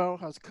NFL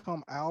has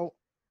come out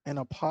and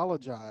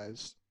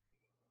apologized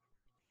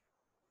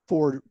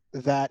for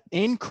that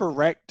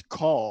incorrect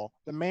call.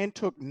 The man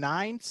took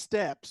 9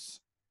 steps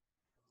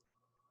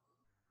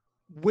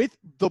with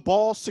the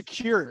ball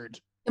secured.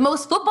 The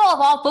most football of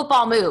all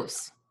football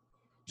moves.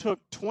 Took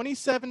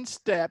 27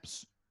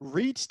 steps,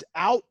 reached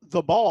out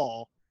the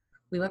ball.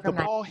 We went The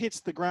from ball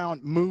hits the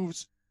ground,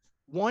 moves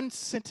 1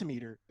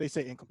 centimeter. They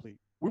say incomplete.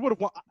 We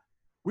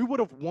would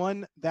have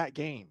won that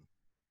game.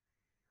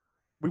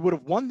 We would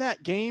have won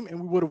that game, and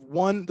we would have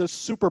won the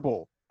Super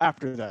Bowl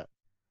after that.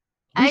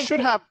 We should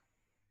have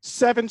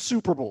 7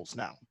 Super Bowls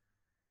now.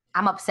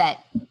 I'm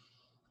upset.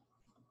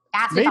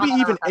 Maybe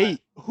even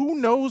 8. Who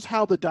knows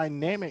how the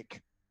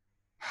dynamic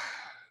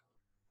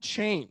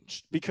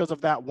changed because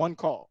of that one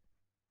call?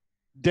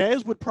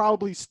 Dez would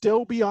probably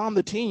still be on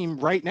the team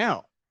right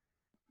now.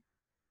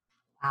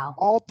 Wow.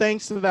 All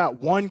thanks to that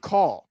one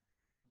call.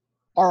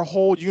 Our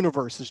whole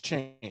universe has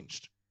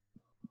changed.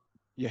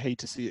 You hate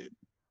to see it.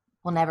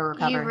 We'll never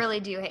recover. You really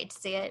do hate to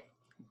see it.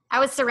 I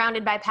was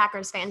surrounded by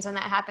Packers fans when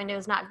that happened. It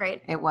was not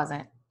great. It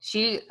wasn't.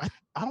 I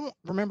don't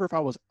remember if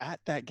I was at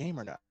that game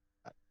or not.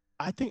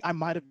 I think I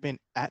might have been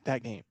at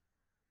that game.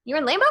 You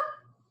were in Lambeau?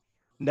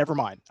 Never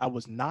mind. I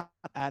was not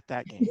at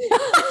that game.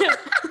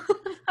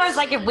 I was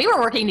like, if we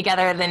were working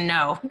together, then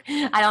no.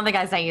 I don't think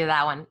I sent you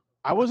that one.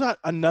 I was at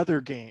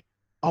another game.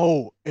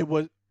 Oh, it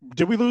was.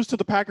 Did we lose to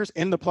the Packers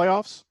in the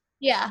playoffs?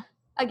 Yeah,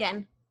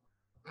 again.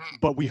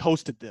 But we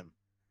hosted them.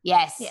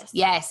 Yes.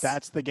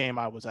 That's the game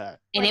I was at.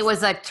 And it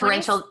was a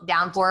torrential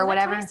downpour or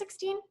whatever.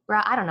 2016?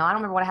 Bro, I don't know. I don't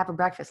remember what I had for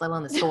breakfast, let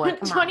alone the store. Come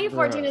on.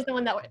 2014 is the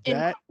one that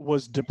That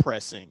was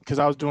depressing because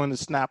I was doing the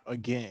snap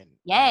again.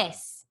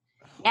 Yes.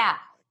 Yeah.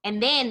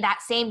 And then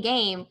that same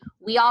game,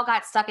 we all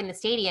got stuck in the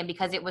stadium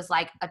because it was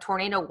like a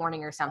tornado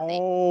warning or something.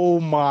 Oh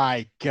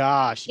my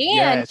gosh. And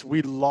yes,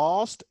 we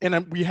lost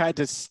and we had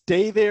to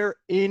stay there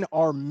in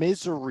our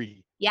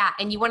misery. Yeah.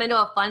 And you want to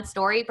know a fun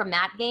story from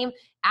that game?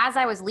 As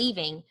I was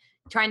leaving,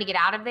 trying to get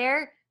out of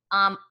there,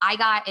 I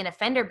got in a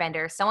fender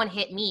bender. Someone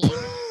hit me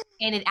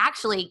And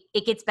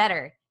it gets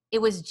better. It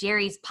was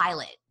Jerry's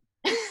pilot.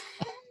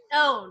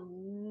 Oh,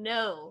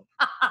 no.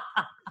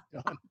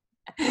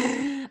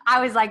 I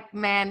was like,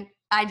 man,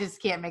 I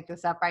just can't make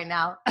this up right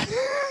now.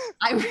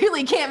 I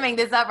really can't make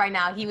this up right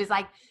now. He was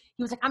like,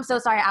 I'm so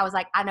sorry. I was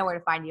like, I know where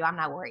to find you. I'm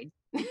not worried.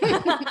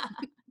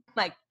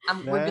 Like,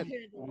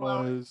 that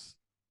was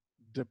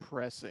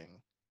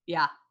depressing.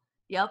 Yeah.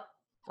 Yep.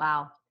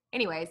 Wow.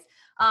 Anyways,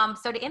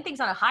 so to end things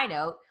on a high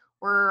note,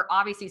 we're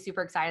obviously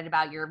super excited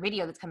about your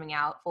video that's coming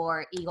out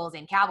for Eagles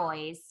and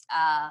Cowboys.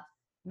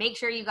 Make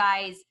sure you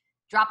guys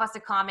drop us a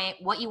comment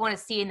what you want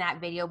to see in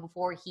that video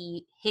before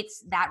he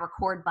hits that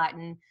record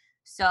button.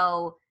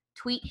 So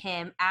tweet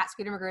him at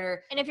Scooter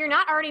Magruder. And if you're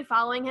not already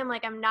following him,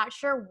 like, I'm not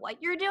sure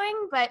what you're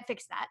doing, but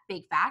fix that.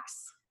 Big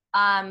facts.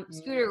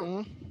 Scooter,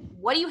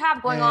 what do you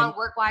have going on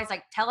work-wise?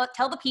 Like, tell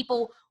the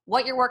people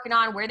what you're working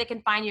on, where they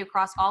can find you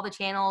across all the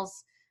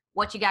channels,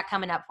 what you got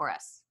coming up for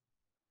us.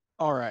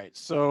 All right.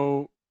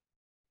 So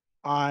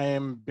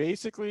I'm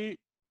basically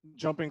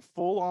jumping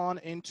full on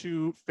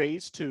into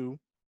phase 2,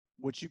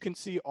 which you can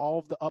see all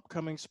of the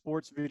upcoming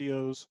sports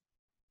videos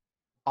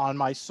on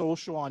my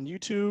social on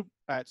YouTube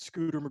at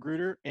Scooter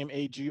Magruder,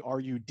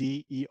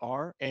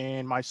 Magruder,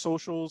 and my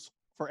socials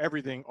for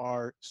everything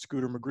are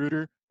Scooter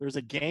Magruder. There's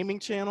a gaming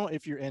channel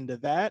if you're into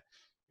that.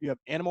 If you have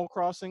Animal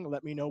Crossing,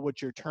 let me know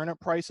what your turnip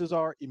prices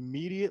are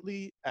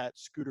immediately at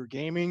Scooter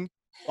Gaming.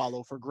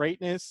 Follow for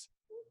greatness.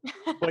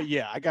 But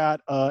yeah, I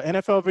got an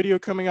NFL video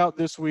coming out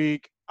this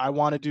week. I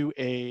want to do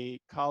a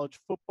college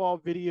football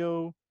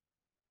video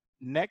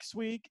next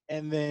week,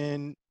 and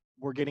then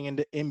we're getting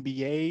into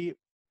NBA.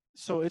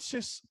 So it's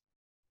just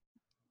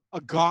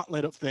a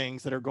gauntlet of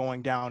things that are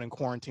going down in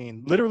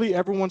quarantine. Literally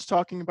everyone's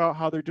talking about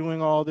how they're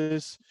doing all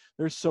this.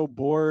 They're so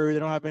bored. They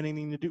don't have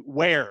anything to do.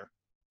 Where?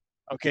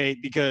 Okay,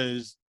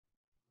 because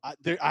I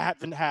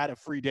haven't had a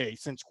free day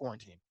since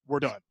quarantine.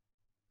 We're done.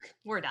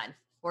 We're done.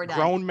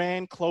 Grown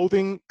man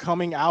clothing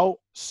coming out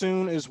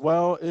soon as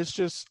well. It's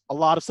just a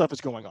lot of stuff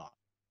is going on.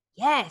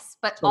 Yes,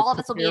 but So all of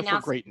this will be prepare for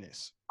announced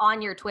greatness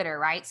on your Twitter,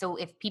 right? So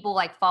if people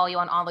like follow you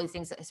on all those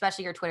things,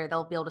 especially your Twitter,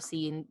 they'll be able to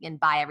see and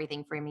buy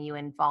everything from you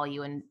and follow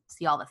you and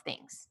see all the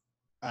things.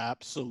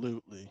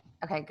 Absolutely.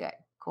 Okay, good.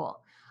 Cool.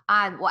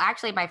 Well,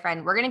 actually, my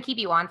friend, we're going to keep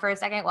you on for a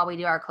second while we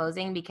do our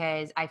closing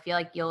because I feel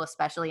like you'll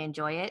especially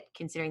enjoy it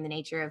considering the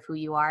nature of who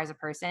you are as a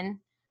person.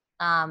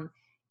 And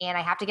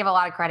I have to give a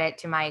lot of credit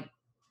to my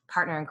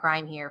partner in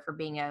crime here for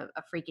being a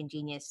freaking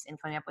genius and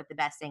coming up with the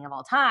best thing of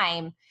all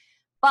time.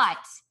 But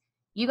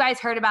you guys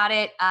heard about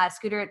it.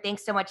 Scooter,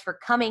 thanks so much for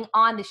coming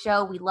on the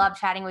show. We love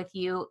chatting with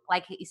you.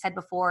 Like you said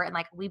before, and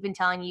like we've been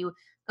telling you,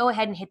 go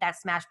ahead and hit that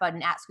smash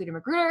button at Scooter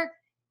Magruder.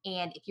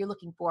 And if you're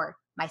looking for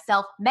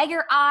myself, Meg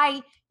or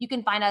I, you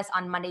can find us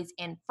on Mondays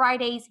and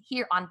Fridays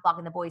here on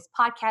Flogging the Boys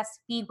podcast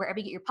feed, wherever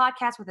you get your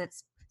podcasts, whether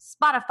it's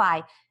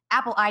Spotify,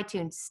 Apple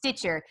iTunes,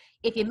 Stitcher.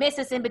 If you miss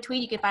us in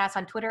between, you can find us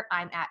on Twitter.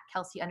 I'm at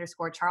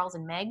Kelsey_Charles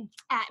and Meg.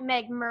 At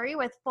Meg Murray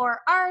with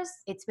 4 R's.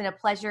 It's been a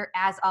pleasure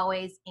as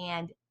always.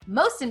 And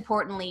most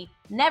importantly,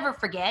 never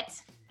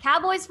forget,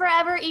 Cowboys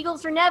forever,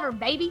 Eagles for never,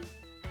 baby.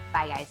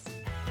 Bye, guys.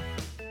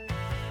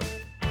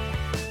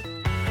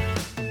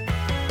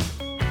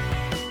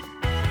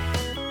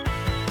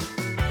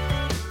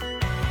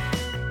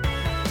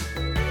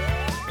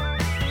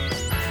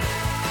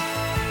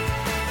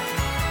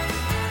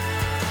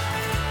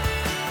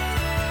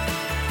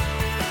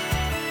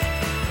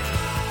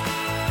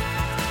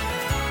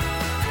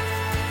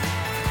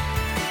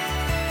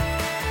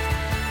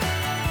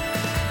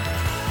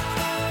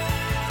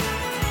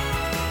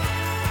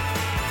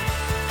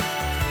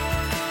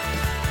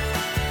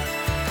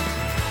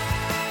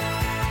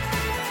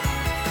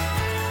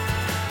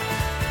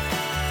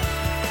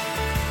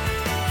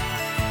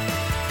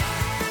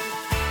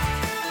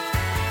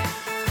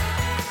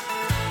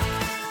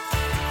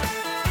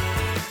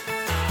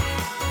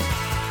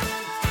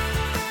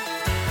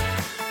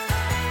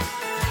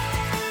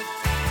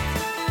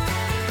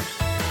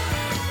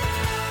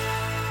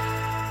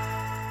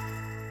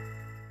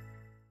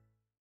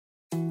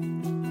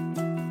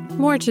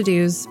 More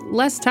to-dos,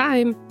 less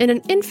time, and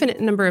an infinite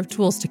number of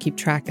tools to keep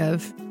track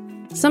of.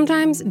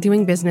 Sometimes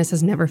doing business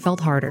has never felt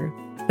harder,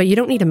 but you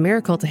don't need a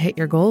miracle to hit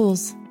your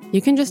goals.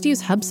 You can just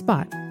use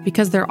HubSpot,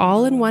 because their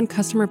all-in-one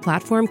customer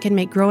platform can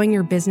make growing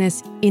your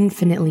business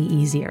infinitely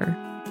easier.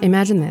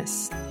 Imagine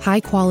this: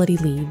 high-quality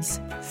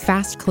leads,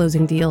 fast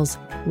closing deals,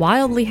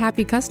 wildly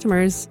happy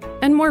customers,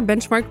 and more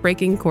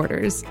benchmark-breaking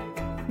quarters.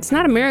 It's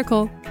not a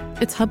miracle,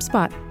 it's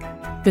HubSpot.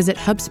 Visit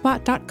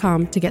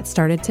HubSpot.com to get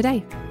started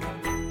today.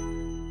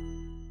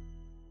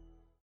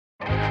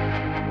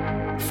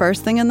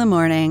 First thing in the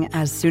morning,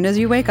 as soon as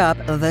you wake up,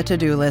 the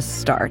to-do list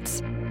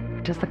starts.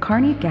 Does the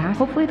car need gas?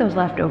 Hopefully those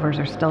leftovers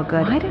are still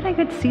good. Why did I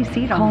get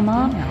CC'd on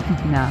Mom?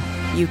 No.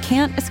 You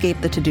can't escape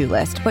the to-do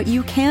list, but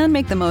you can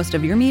make the most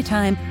of your me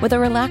time with a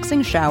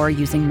relaxing shower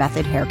using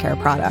Method Hair Care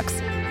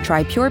products.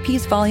 Try Pure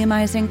Peace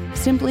Volumizing,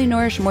 Simply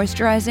Nourish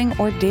Moisturizing,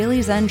 or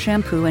Daily Zen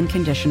Shampoo and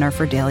Conditioner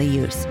for daily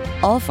use.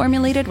 All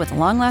formulated with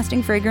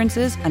long-lasting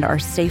fragrances and are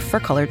safe for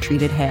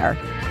color-treated hair.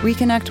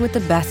 Reconnect with the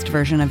best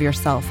version of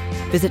yourself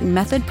Visit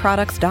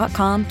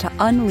methodproducts.com to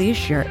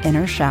unleash your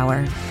inner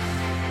shower.